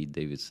Chappelle, Pete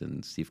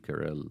Davidson, Steve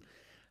Carell,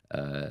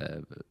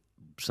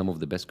 some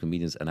of the best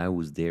comedians, and I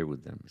was there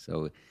with them.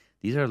 So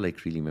these are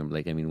like really memorable.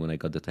 Like, I mean, when I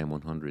got the Time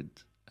 100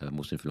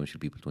 Most Influential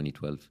People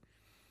 2012.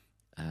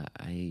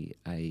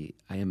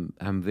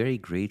 I'm very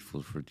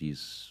grateful for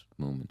these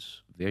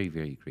moments. Very,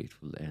 very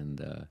grateful,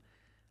 and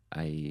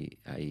I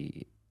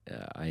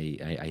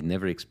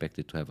never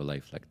expected to have a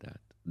life like that,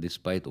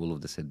 despite all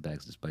of the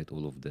setbacks, despite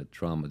all of the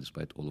trauma,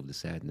 despite all of the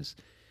sadness.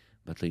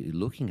 But like,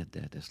 looking at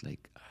that, it's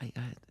like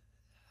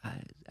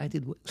I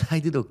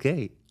did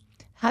okay.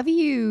 Have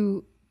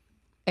you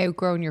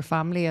outgrown your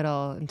family at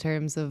all in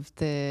terms of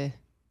the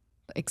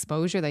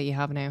exposure that you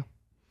have now?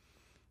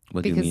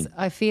 What do you mean? Because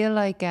I feel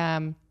like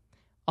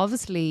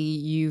obviously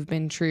you've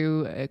been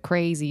through a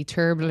crazy,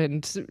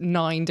 turbulent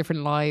 9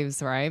 different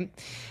lives, right?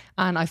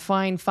 And I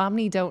find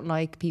family don't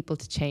like people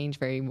to change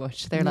very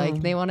much. They're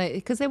like, they want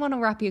to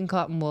wrap you in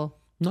cotton wool.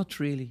 Not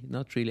really.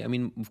 I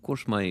mean, of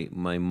course, my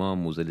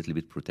mom was a little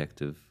bit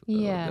protective.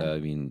 Yeah.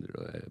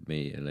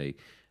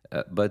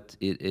 But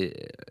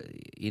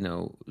you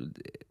know,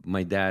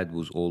 my dad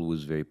was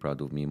always very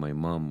proud of me. My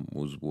mom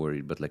was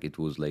worried, but like it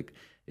was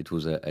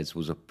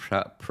a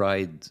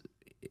pride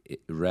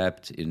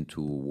wrapped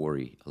into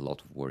worry, a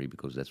lot of worry,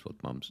 because that's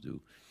what moms do.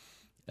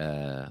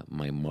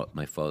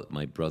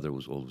 My brother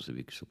was always a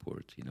big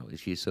support. You know,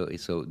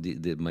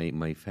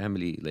 my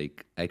family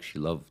like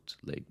actually loved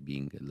like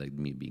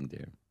me being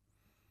there.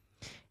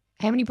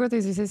 How many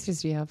brothers or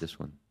sisters do you have? Just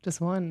one. Just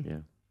one.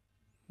 Yeah.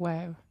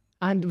 Wow.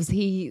 And was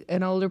he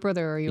an older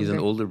brother or younger? He's an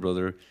older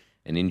brother,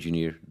 an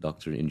engineer,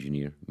 doctor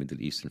engineer, Middle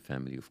Eastern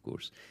family, of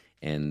course,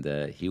 and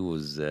he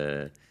was.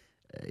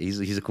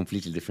 He's a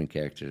completely different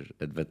character,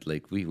 but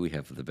like we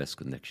have the best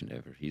connection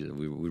ever.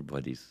 We're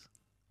buddies.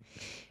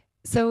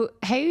 So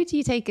how do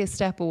you take a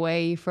step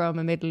away from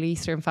a Middle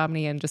Eastern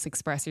family and just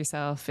express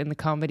yourself in the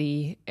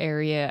comedy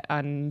area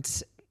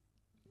and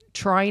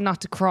try not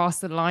to cross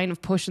the line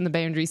of pushing the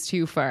boundaries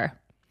too far?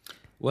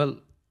 Well,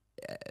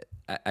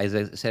 as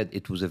I said,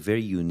 it was a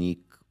very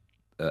unique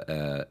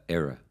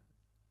era.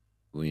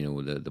 Well, you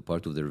know, the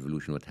part of the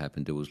revolution, what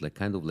happened, there was like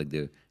kind of like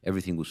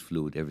everything was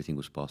fluid, everything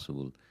was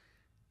possible,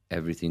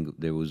 everything,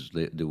 there was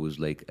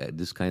like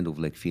this kind of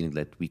like feeling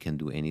that we can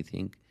do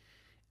anything.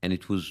 And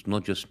it was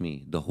not just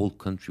me, the whole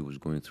country was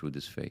going through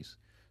this phase.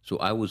 So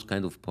I was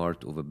kind of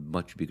part of a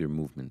much bigger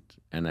movement.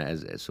 And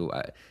as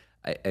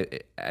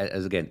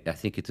again, I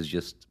think it is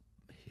just,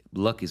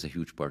 luck is a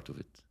huge part of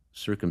it.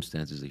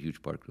 Circumstance is a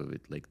huge part of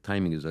it. Like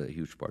timing is a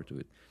huge part of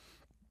it.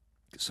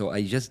 So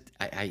I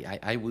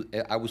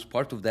was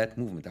part of that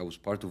movement. I was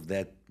part of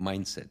that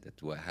mindset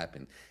that what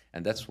happened.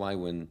 And that's why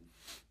when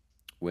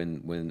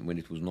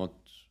it was not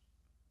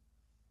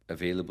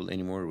available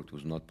anymore, it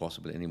was not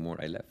possible anymore,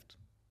 I left.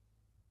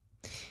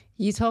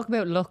 You talk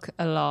about luck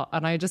a lot,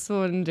 and I just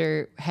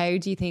wonder, how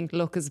do you think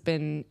luck has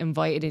been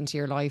invited into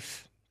your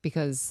life?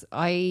 Because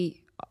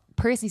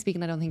personally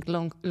speaking, I don't think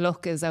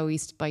luck is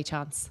always by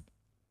chance.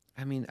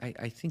 I mean,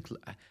 I think,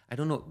 I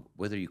don't know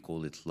whether you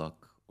call it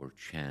luck or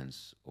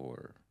chance,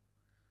 or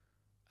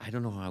I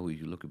don't know how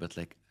you look at it, but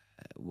like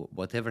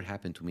whatever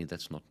happened to me,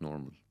 that's not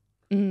normal.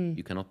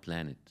 You cannot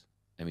plan it.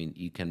 I mean,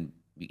 you can't.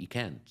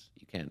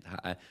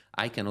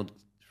 I cannot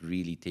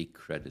really take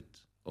credit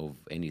of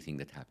anything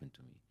that happened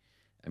to me.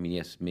 I mean,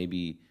 yes,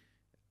 maybe.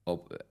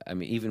 I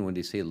mean, even when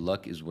they say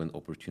luck is when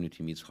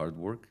opportunity meets hard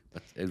work,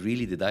 but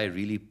really, did I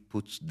really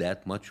put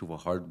that much of a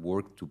hard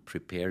work to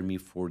prepare me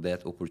for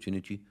that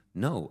opportunity?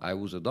 No, I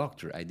was a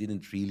doctor. I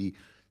didn't really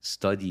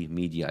study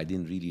media. I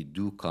didn't really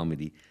do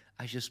comedy.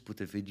 I just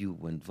put a video,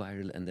 went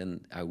viral, and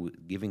then I was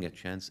giving a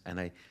chance, and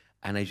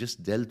I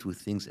just dealt with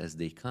things as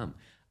they come.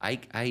 I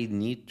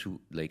need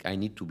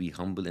to be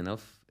humble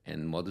enough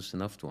and modest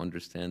enough to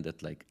understand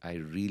that like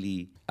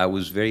I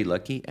was very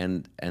lucky,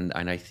 and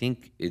I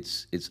think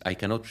it's I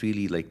cannot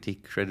really like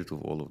take credit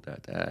of all of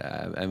that.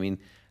 I mean,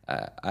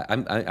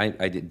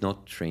 I did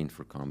not train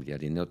for comedy. I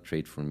did not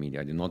train for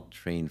media. I did not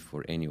train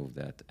for any of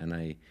that.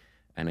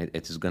 And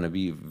it is gonna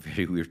be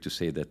very weird to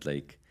say that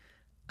like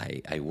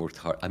I worked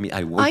hard. I mean,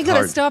 I worked hard. I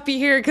gotta stop you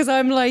here because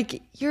I'm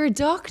like, you're a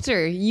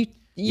doctor.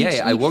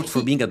 I worked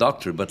for being a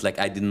doctor, but like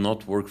I did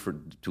not work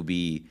to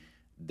be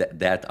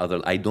that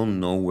other. I don't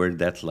know where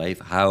that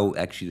life. How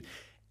actually,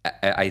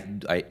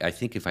 I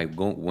think if I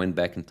went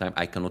back in time,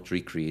 I cannot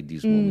recreate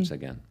these moments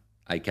again.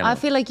 I cannot. I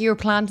feel like you're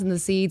planting the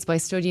seeds by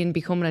studying,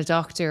 becoming a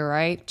doctor,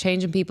 right?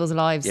 Changing people's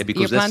lives. Yeah,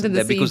 because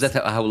that's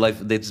how life.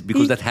 That's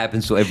because that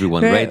happens to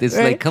everyone, right? It's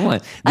like, come on,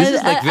 this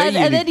is like very.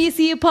 And then you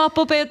see it pop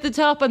up at the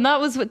top, and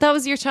that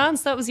was your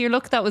chance. That was your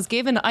luck. That was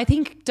given. I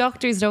think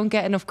doctors don't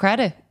get enough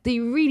credit. They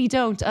really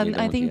don't, and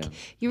I think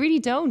you really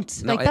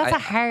don't. No, like that's a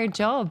hard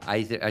job.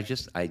 I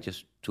just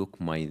took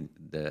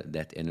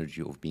that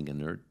energy of being a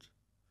nerd,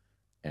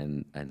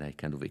 and I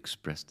kind of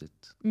expressed it.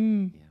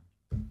 Yeah.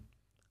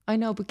 I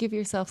know, but give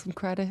yourself some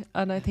credit.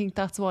 And I think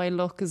that's why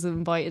luck has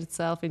invited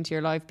itself into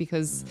your life,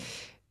 because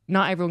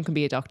not everyone can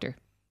be a doctor.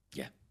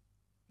 Yeah.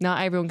 Not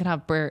everyone can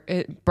have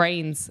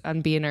brains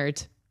and be a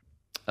nerd.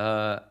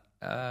 Yeah.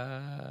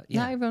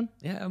 Not everyone.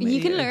 Yeah. I mean,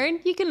 you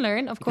can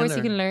learn. Of course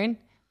you can learn.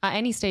 At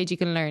any stage you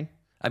can learn.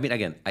 I mean,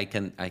 again, I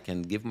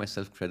can give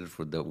myself credit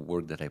for the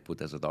work that I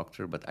put as a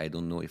doctor, but I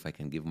don't know if I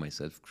can give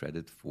myself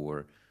credit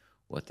for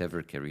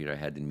whatever career I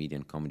had in media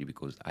and comedy,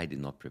 because I did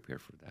not prepare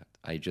for that.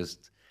 I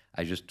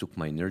just took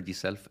my nerdy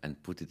self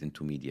and put it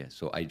into media.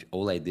 So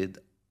all I did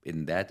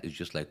in that is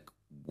just like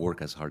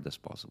work as hard as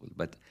possible.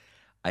 But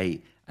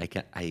I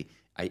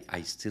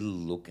still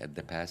look at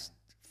the past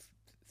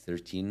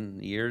 13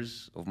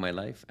 years of my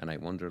life and I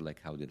wonder like,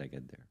 how did I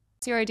get there?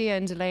 What's your idea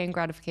in delaying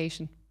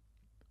gratification?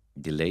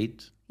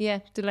 Delayed? Yeah,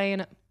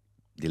 delaying it.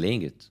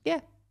 Delaying it?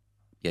 Yeah.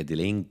 Yeah,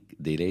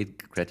 delayed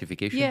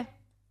gratification? Yeah.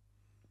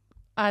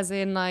 As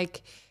in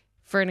like,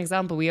 for an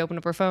example, we open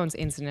up our phones,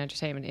 instant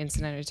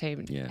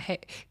entertainment. Yeah. Hey,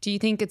 do you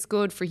think it's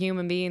good for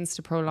human beings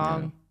to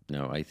prolong?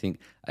 No, I think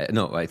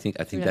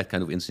that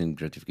kind of instant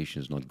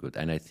gratification is not good.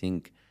 And I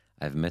think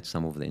I've met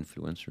some of the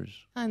influencers.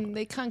 And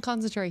they can't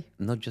concentrate.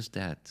 Not just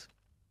that.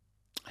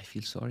 I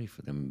feel sorry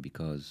for them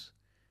because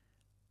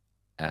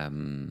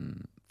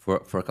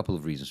for a couple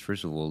of reasons.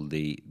 First of all,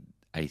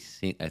 I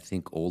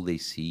think all they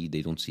see,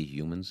 they don't see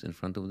humans in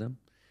front of them.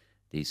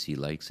 They see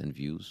likes and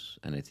views.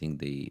 And I think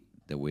the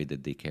way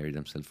that they carry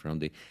themselves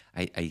around.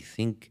 I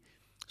think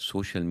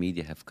social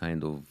media have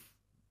kind of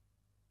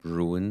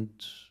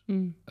ruined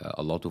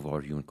a lot of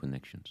our human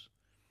connections.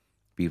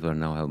 People are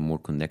now more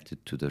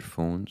connected to their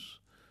phones,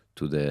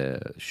 to the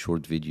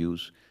short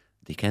videos.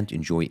 They can't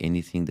enjoy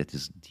anything that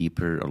is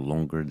deeper or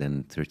longer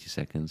than 30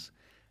 seconds.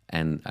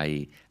 And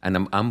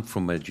I'm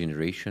from a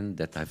generation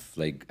that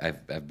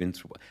I've been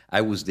through.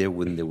 I was there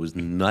when there was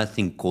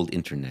nothing called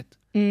internet.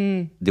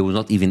 There was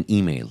not even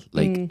email.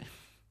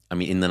 I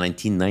mean, in the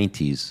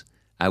 1990s,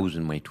 I was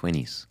in my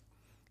 20s,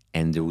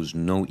 and there was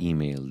no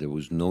email, there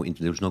was no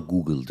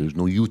Google, there's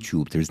no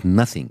YouTube, there's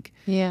nothing.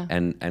 Yeah.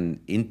 And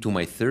into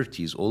my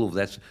 30s, all of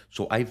that.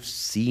 So I've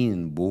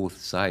seen both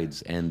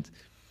sides, and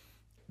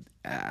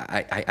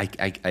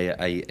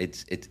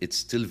it's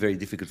still very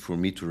difficult for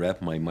me to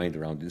wrap my mind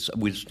around this.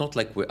 It's not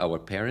like our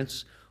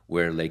parents,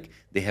 where like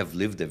they have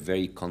lived a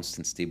very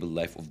constant, stable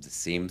life of the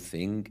same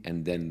thing,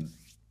 and then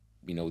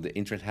the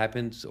internet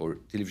happens or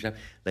television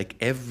happens. Like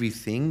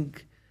everything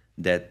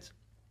that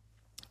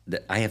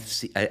I have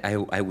seen,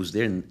 I was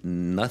there,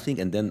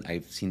 nothing, and then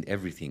I've seen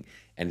everything,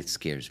 and it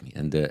scares me.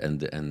 And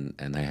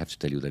I have to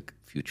tell you, the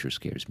future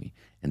scares me,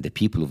 and the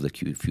people of the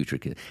future,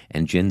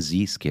 and Gen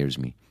Z scares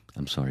me.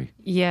 I'm sorry.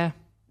 Yeah.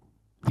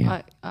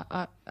 Yeah.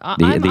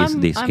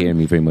 They scare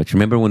me very much.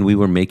 Remember when we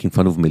were making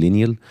fun of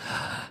millennial?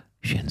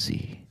 Gen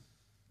Z.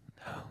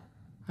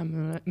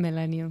 I'm a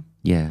millennial.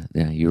 Yeah,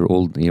 you're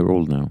old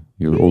now.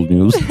 You're old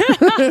news.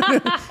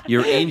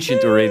 You're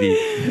ancient already.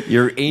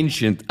 You're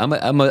ancient.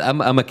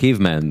 I'm a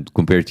caveman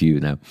compared to you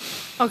now.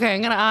 Okay,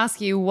 I'm gonna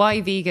ask you,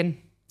 why vegan?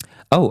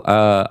 Oh,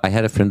 I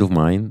had a friend of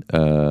mine,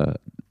 a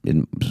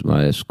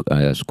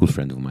school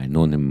friend of mine,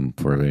 known him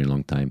for a very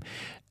long time.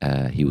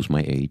 He was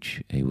my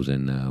age. He was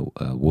in a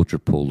water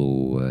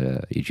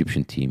polo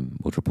Egyptian team,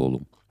 water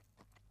polo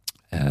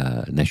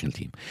national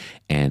team,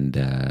 and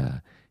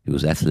he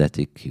was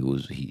athletic. He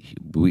was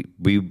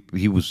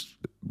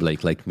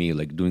like me,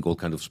 like doing all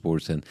kinds of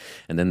sports, and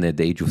then at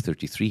the age of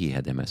 33, he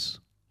had MS,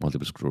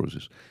 multiple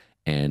sclerosis.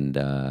 And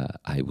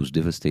I was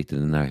devastated,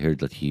 and I heard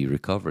that he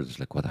recovered. It's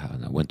like, what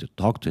happened? I went to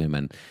talk to him,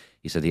 and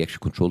he said he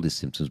actually controlled his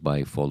symptoms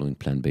by following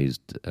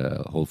plant-based,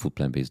 whole food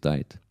plant-based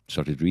diet.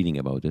 Started reading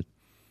about it,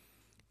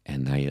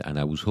 and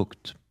I was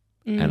hooked,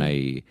 and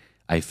I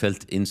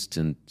felt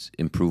instant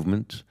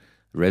improvement.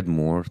 Read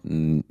more,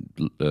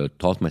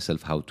 taught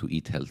myself how to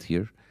eat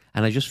healthier,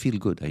 and I just feel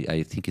good.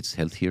 I think it's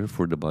healthier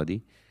for the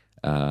body.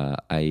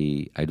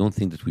 I don't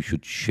think that we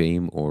should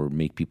shame or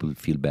make people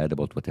feel bad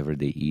about whatever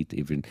they eat,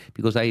 even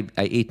because I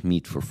ate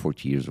meat for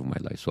 40 years of my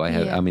life. So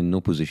I'm in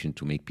no position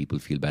to make people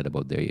feel bad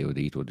about their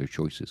eat or their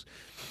choices.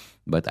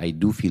 But I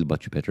do feel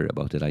much better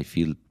about it. I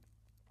feel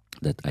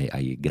that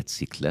I get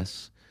sick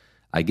less.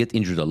 I get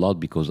injured a lot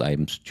because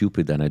I'm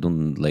stupid and I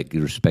don't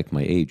respect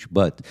my age.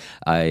 But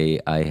I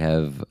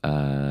have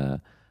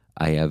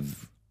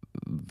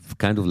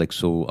kind of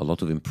so a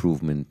lot of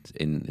improvement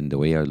in the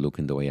way I look,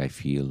 in the way I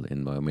feel,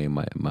 in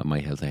my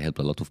health. I help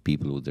a lot of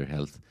people with their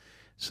health.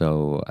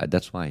 So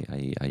that's why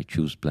I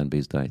choose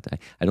plant-based diet.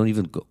 I don't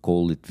even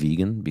call it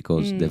vegan,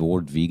 because the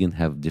word vegan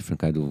have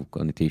different kind of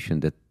connotation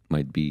that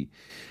might be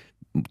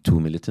too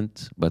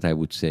militant. But I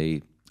would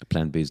say a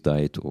plant-based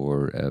diet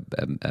or a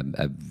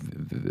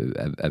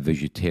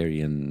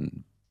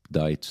vegetarian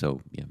diet.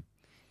 So yeah.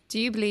 Do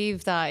you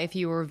believe that if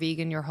you were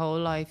vegan your whole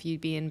life,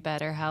 you'd be in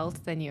better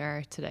health than you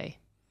are today?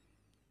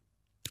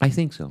 I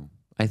think so.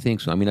 I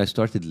mean, I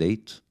started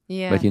late,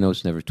 but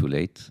it's never too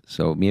late.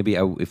 So maybe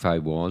if I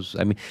was,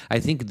 I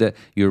think that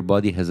your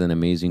body has an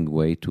amazing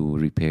way to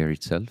repair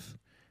itself,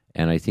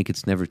 and I think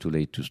it's never too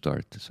late to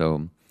start.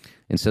 So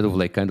instead of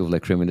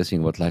reminiscing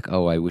about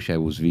oh, I wish I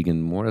was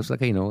vegan more,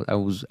 I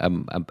was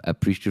I'm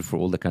appreciative for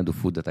all the kind of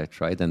food that I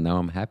tried, and now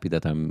I'm happy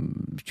that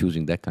I'm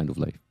choosing that kind of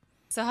life.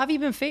 So have you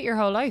been fit your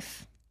whole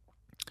life?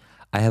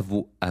 I've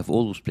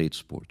always played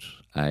sports.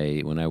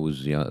 When I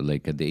was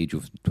at the age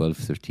of 12,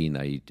 13,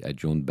 I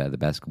joined the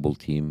basketball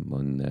team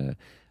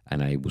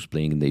and I was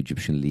playing in the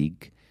Egyptian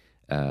league.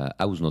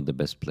 I was not the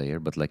best player,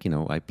 but I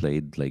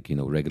played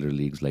regular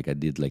leagues. I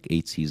did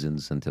 8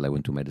 seasons until I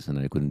went to medicine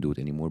and I couldn't do it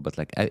anymore. But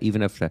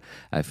even after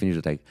I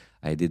finished it,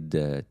 I did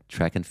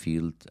track and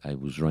field. I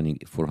was running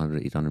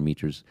 400, 800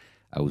 meters.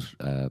 I was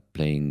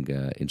playing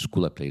in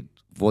school. I played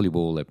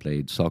volleyball. I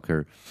played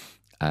soccer.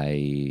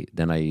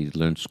 Then I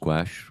learned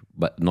squash,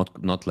 but not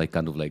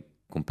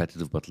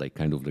competitive, but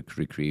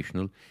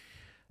recreational.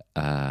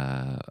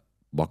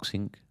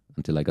 Boxing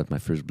until I got my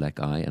first black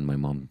eye, and my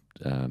mom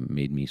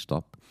made me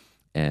stop.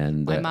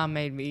 And my mom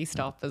made me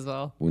stop as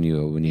well. When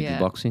you did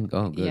boxing,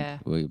 oh good. Yeah,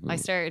 I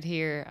started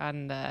here,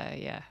 and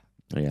yeah.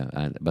 Yeah,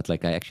 but I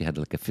actually had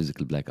a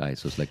physical black eye,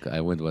 so it's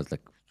I went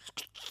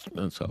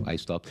and so I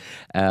stopped.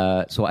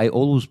 So I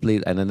always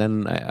played, and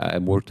then I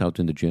worked out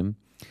in the gym.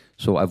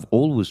 So I've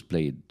always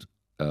played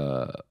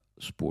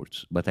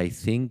sports, but I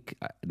think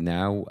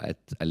now at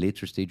a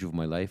later stage of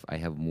my life, I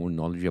have more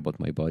knowledge about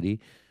my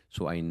body,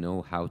 so I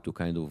know how to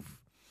kind of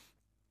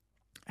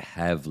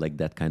have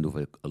that kind of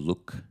a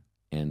look,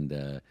 and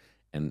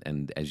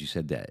as you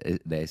said,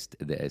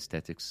 the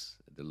aesthetics,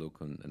 the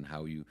look, and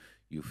how you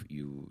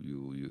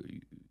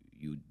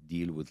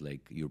deal with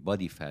your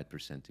body fat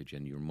percentage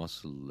and your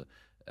muscle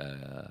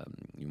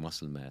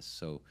mass.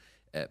 So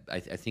I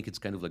think it's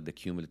kind of the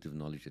cumulative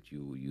knowledge that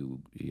you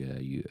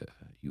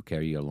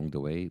carry along the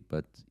way.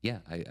 But yeah,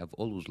 I've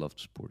always loved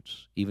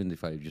sports, even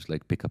if I just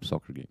pick up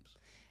soccer games.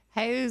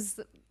 How's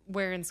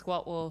wearing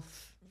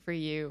SQUATWOLF for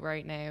you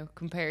right now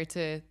compared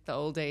to the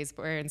old days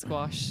wearing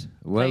squash,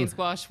 Well, playing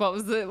squash? What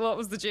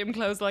was the gym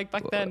clothes like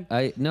back then?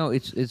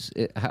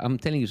 I'm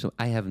telling you something.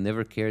 I have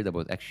never cared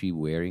about actually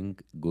wearing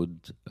good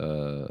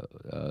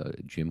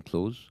gym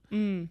clothes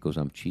because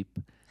I'm cheap.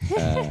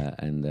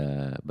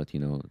 But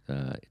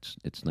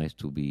it's nice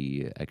to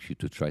be actually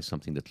to try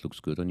something that looks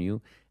good on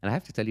you. And I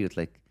have to tell you,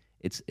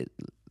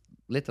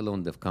 let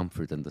alone the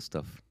comfort and the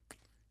stuff,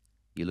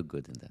 you look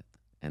good in that,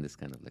 and it's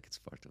kind of like it's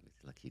part of it.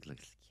 Like it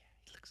looks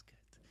good.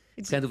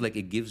 It's kind of like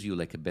it gives you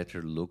like a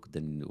better look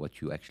than what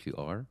you actually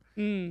are.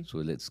 So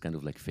it's kind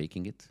of like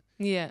faking it.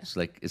 Yeah.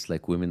 It's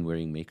like women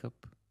wearing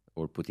makeup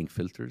or putting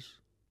filters.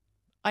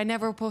 I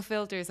never put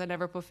filters,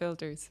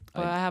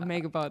 but I have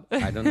makeup on.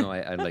 I don't know.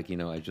 I like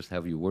I just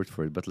have your word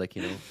for it. But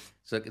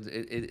so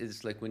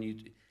it's like when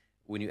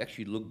you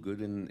actually look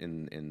good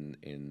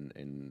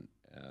in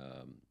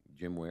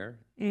gym wear,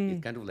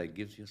 it kind of like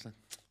gives you. It's like,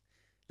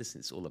 listen,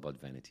 it's all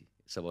about vanity.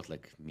 It's about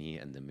like me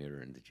and the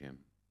mirror in the gym.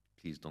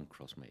 Please don't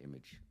cross my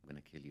image. I'm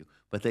gonna kill you.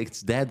 But like,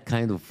 it's that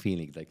kind of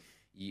feeling. Like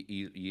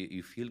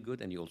you feel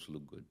good and you also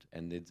look good.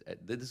 And it's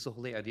this is the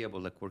whole idea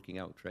about like working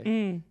out, right?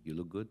 You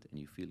look good and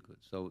you feel good.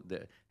 So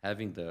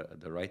having the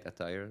right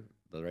attire,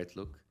 the right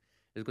look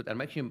is good.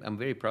 I'm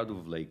very proud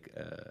of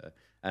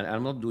and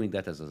I'm not doing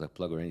that as a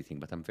plug or anything,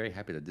 but I'm very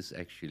happy that this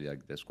actually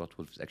like the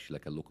SQUATWOLF is actually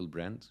like a local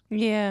brand.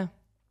 Yeah.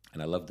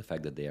 And I love the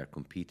fact that they are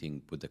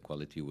competing with the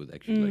quality with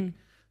actually like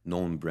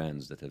known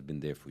brands that have been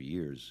there for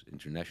years,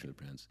 international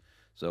brands.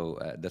 So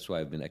that's why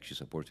I've been actually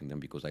supporting them,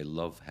 because I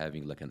love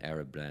having like an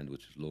Arab brand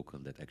which is local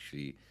that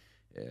actually,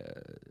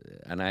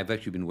 and I've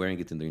actually been wearing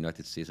it in the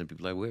United States, and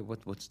people are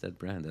like, what's that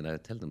brand? And I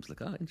tell them, it's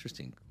like,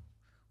 interesting.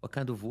 What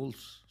kind of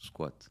wolves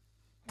squat?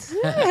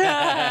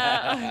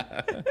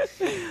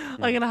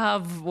 I'm gonna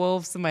have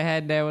wolves in my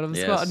head now when I'm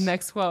squatting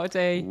next squat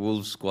day.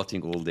 Wolves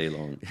squatting all day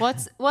long.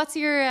 What's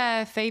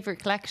your favorite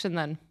collection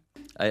then?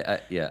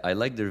 I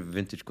like their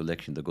vintage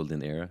collection, the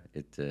Golden Era.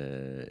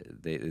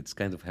 It's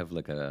kind of have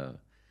like a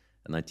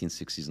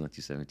 1960s,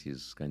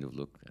 1970s kind of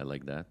look. I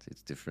like that.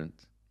 It's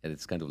different and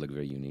it's kind of like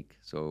very unique.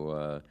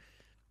 So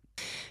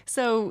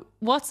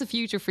what's the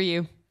future for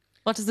you?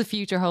 What does the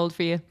future hold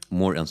for you?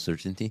 More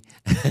uncertainty.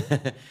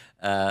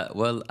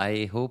 Well,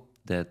 I hope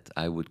that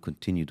I would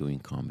continue doing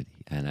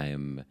comedy,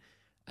 and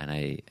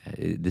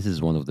this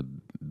is one of the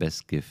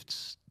best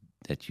gifts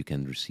that you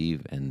can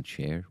receive and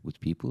share with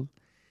people.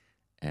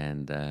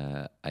 And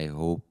I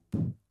hope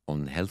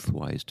on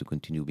health-wise to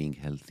continue being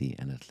healthy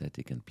and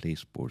athletic and play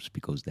sports,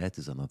 because that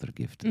is another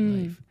gift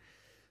in life.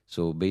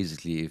 So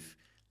basically, if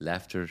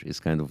laughter is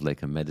kind of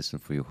like a medicine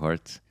for your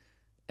heart,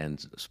 and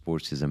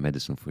sports is a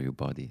medicine for your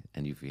body,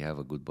 and if you have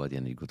a good body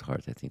and a good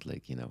heart, I think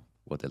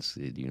what else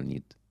do you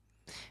need?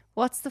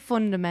 What's the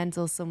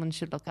fundamentals someone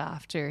should look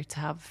after to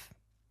have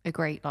a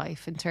great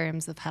life in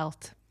terms of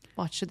health?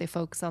 What should they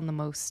focus on the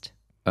most?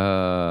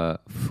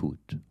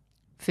 Food.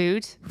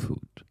 Food?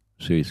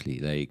 Seriously,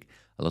 like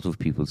a lot of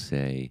people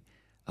say,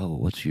 "Oh,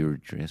 what's your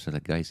dress?" I'm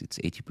like, guys, it's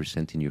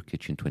 80% in your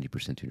kitchen,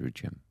 20% in your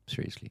gym.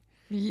 Seriously,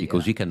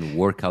 because you can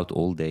work out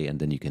all day and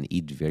then you can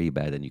eat very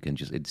bad and you can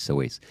it's a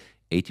waste.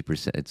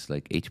 80%, it's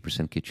like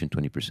 80% kitchen,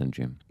 20%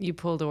 gym. You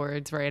pulled the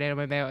words right out of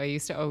my mouth. I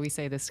used to always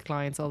say this to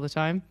clients all the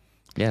time.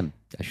 Yeah,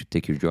 I should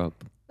take your job.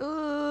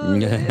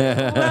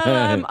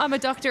 Well, I'm a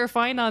doctor of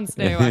finance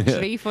now,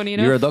 actually. Funny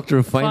enough. You're a doctor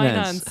of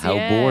finance. How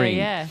boring.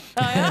 Yeah.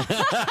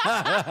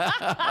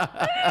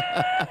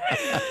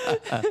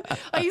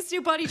 I used to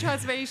do body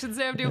transformations.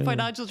 Now I'm doing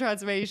financial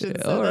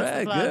transformations. So all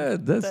right,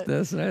 good.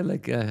 That's right.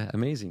 Like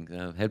amazing.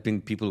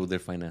 Helping people with their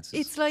finances.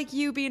 It's like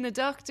you being a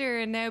doctor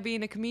and now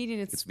being a comedian.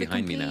 It's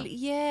behind me now.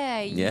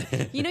 Yeah.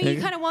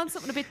 You kind of want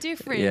something a bit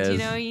different. Yes.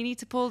 You need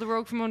to pull the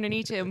rug from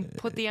underneath you and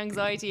put the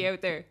anxiety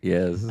out there.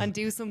 Yes. And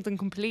do something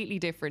completely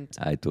different.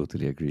 I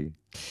totally agree.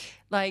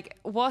 Like,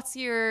 what's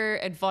your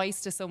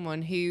advice to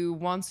someone who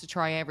wants to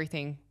try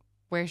everything?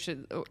 Where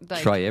should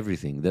try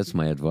everything? That's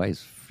my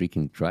advice.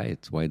 Freaking try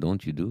it. Why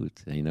don't you do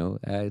it?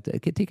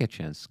 Take a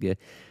chance.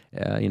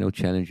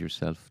 Challenge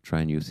yourself.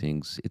 Try new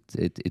things.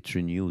 It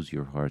renews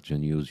your heart,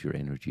 renews your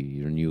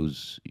energy,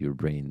 renews your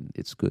brain.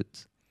 It's good.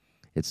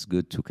 It's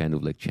good to kind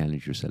of like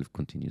challenge yourself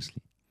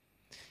continuously.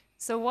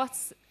 So,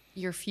 what's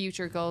your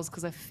future goals?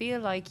 Because I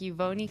feel like you've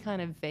only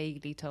kind of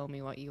vaguely told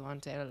me what you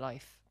want out of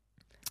life.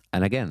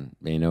 And again,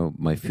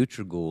 my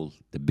future goal,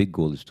 the big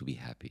goal is to be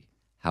happy.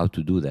 How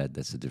to do that,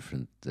 that's a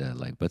different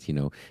life. But,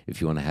 if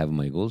you want to have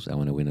my goals, I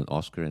want to win an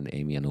Oscar and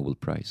Amy a Nobel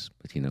Prize.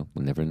 But,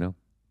 we'll never know.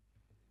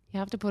 You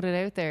have to put it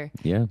out there.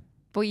 Yeah.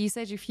 But you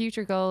said your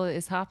future goal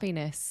is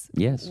happiness.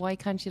 Yes. Why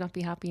can't you not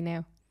be happy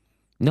now?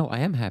 No, I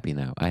am happy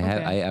now.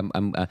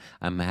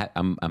 I'm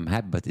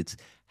happy, but it's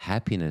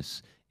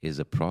happiness is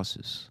a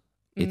process.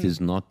 It is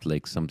not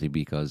like something,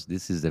 because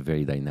this is a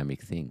very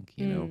dynamic thing,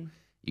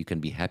 You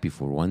can be happy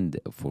for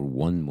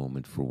one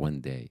moment, for one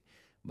day,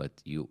 but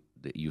you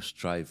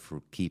strive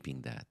for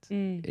keeping that.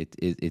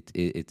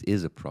 It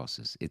is a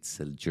process. It's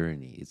a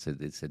journey. It's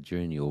a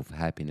journey of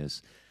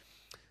happiness.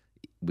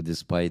 But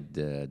despite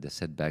the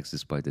setbacks,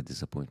 despite the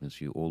disappointments,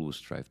 you always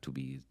strive to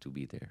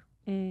be there.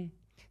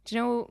 Do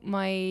you know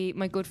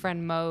my good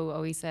friend Mo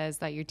always says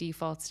that your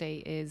default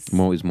state is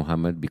Mo is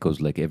Muhammad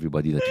because like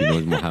everybody that you know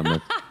is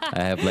Muhammad.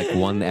 I have like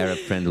one Arab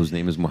friend whose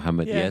name is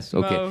Muhammad. Yeah, Yes,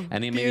 okay. Mo.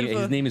 And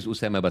Beautiful. his name is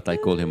Usama, but I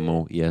call him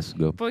Mo. Yes,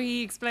 go. But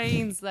he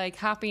explains like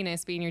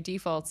happiness being your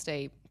default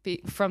state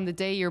from the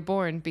day you're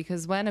born,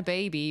 because when a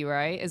baby,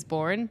 right, is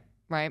born,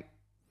 right,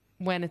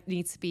 when it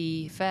needs to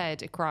be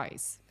fed, it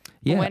cries.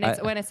 Yeah,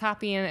 when it's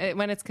happy and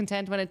when it's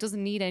content, when it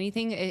doesn't need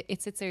anything,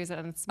 it sits there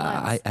and it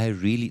smiles. I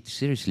really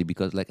seriously,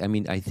 because like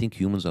I think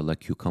humans are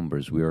like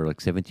cucumbers. We are like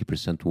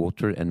 70%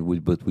 water,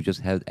 and but we just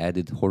have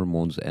added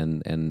hormones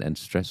and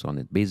stress on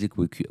it.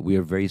 Basically, we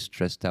are very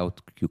stressed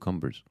out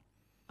cucumbers.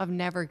 I've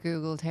never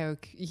Googled how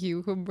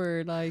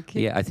cucumber like.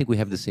 Yeah, I think we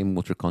have the same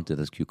water content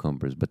as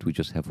cucumbers, but we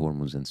just have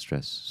hormones and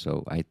stress.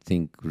 So I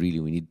think really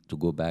we need to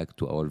go back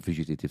to our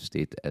vegetative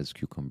state as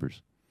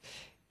cucumbers.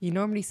 You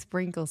normally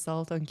sprinkle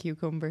salt on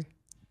cucumber.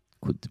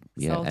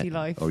 Salty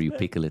life. Or you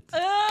pickle it.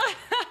 Yes.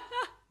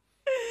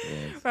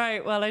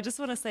 Right. Well, I just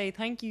want to say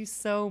thank you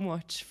so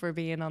much for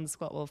being on the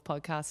Squat Wolf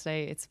podcast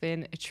today. It's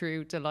been a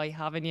true delight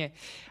having you.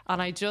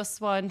 And I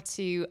just want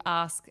to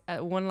ask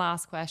one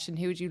last question.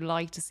 Who would you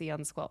like to see on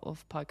the Squat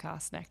Wolf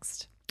podcast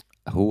next?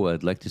 Who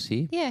I'd like to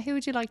see? Yeah, who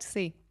would you like to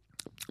see?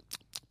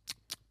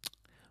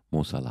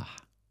 Mo Salah.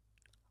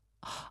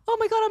 Oh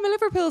my God, I'm a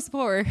Liverpool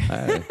supporter.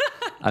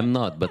 I'm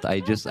not, but I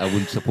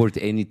will support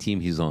any team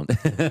he's on.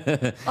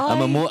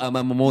 I'm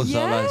a Mo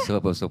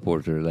Salah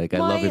supporter. Like I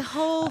love it. My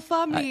whole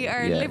family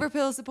are yeah.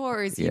 Liverpool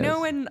supporters. You Yes.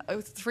 know, when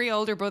three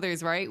older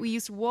brothers, right? We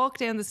used to walk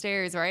down the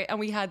stairs, right? And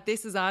we had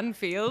 "This Is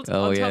Anfield"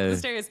 on top of the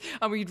stairs,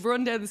 and we'd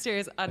run down the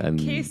stairs and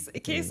kiss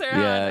our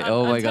hand.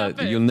 Oh my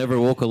God, you'll never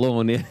walk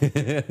alone.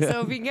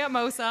 So if we can get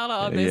Mo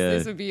Salah on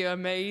this would be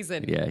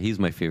amazing. Yeah, he's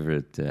my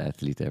favorite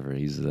athlete ever.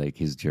 He's like,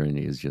 his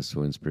journey is just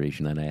so inspirational.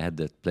 And I had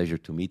the pleasure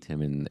to meet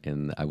him,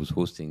 and I was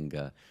hosting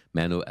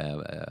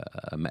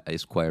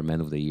Esquire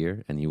Man of the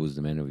Year, and he was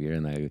the Man of the Year.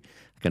 And I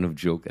kind of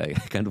joked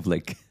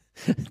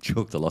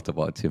a lot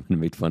about him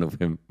and made fun of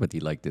him, but he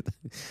liked it.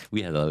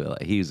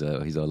 He's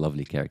a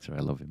lovely character.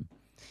 I love him.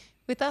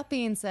 With that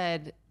being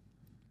said,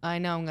 I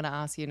know I'm going to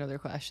ask you another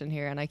question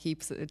here, and I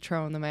keep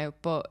throwing them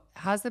out, but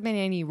has there been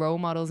any role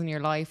models in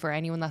your life or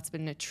anyone that's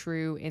been a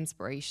true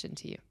inspiration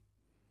to you?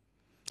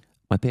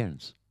 My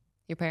parents.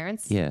 Your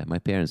parents? Yeah, my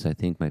parents. I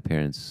think my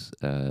parents.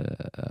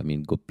 I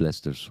mean, God bless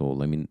their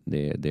soul. I mean,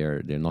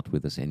 they're not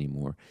with us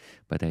anymore.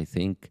 But I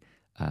think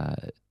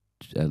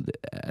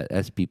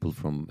as people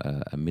from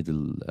a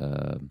middle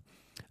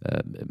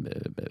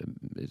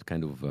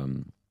kind of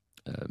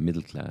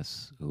middle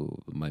class,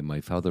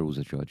 my father was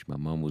a judge, my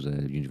mom was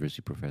a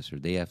university professor.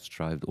 They have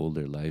strived all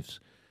their lives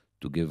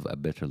to give a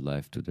better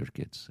life to their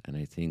kids, and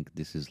I think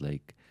this is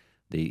like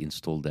they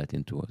installed that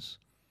into us.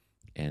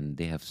 And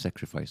they have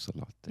sacrificed a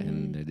lot.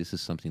 And this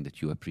is something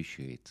that you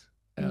appreciate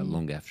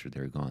long after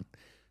they're gone.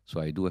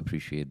 So I do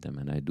appreciate them,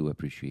 and I do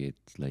appreciate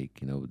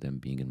them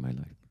being in my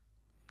life.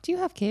 Do you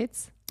have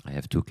kids? I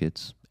have 2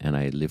 kids, and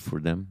I live for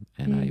them,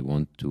 and I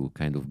want to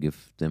kind of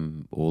give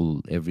them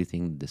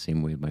everything the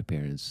same way my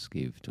parents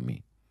gave to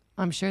me.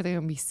 I'm sure they're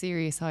going to be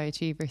serious high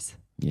achievers.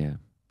 Yeah.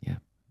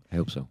 I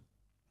hope so.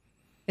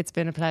 It's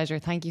been a pleasure.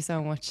 Thank you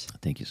so much.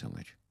 Thank you so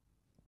much.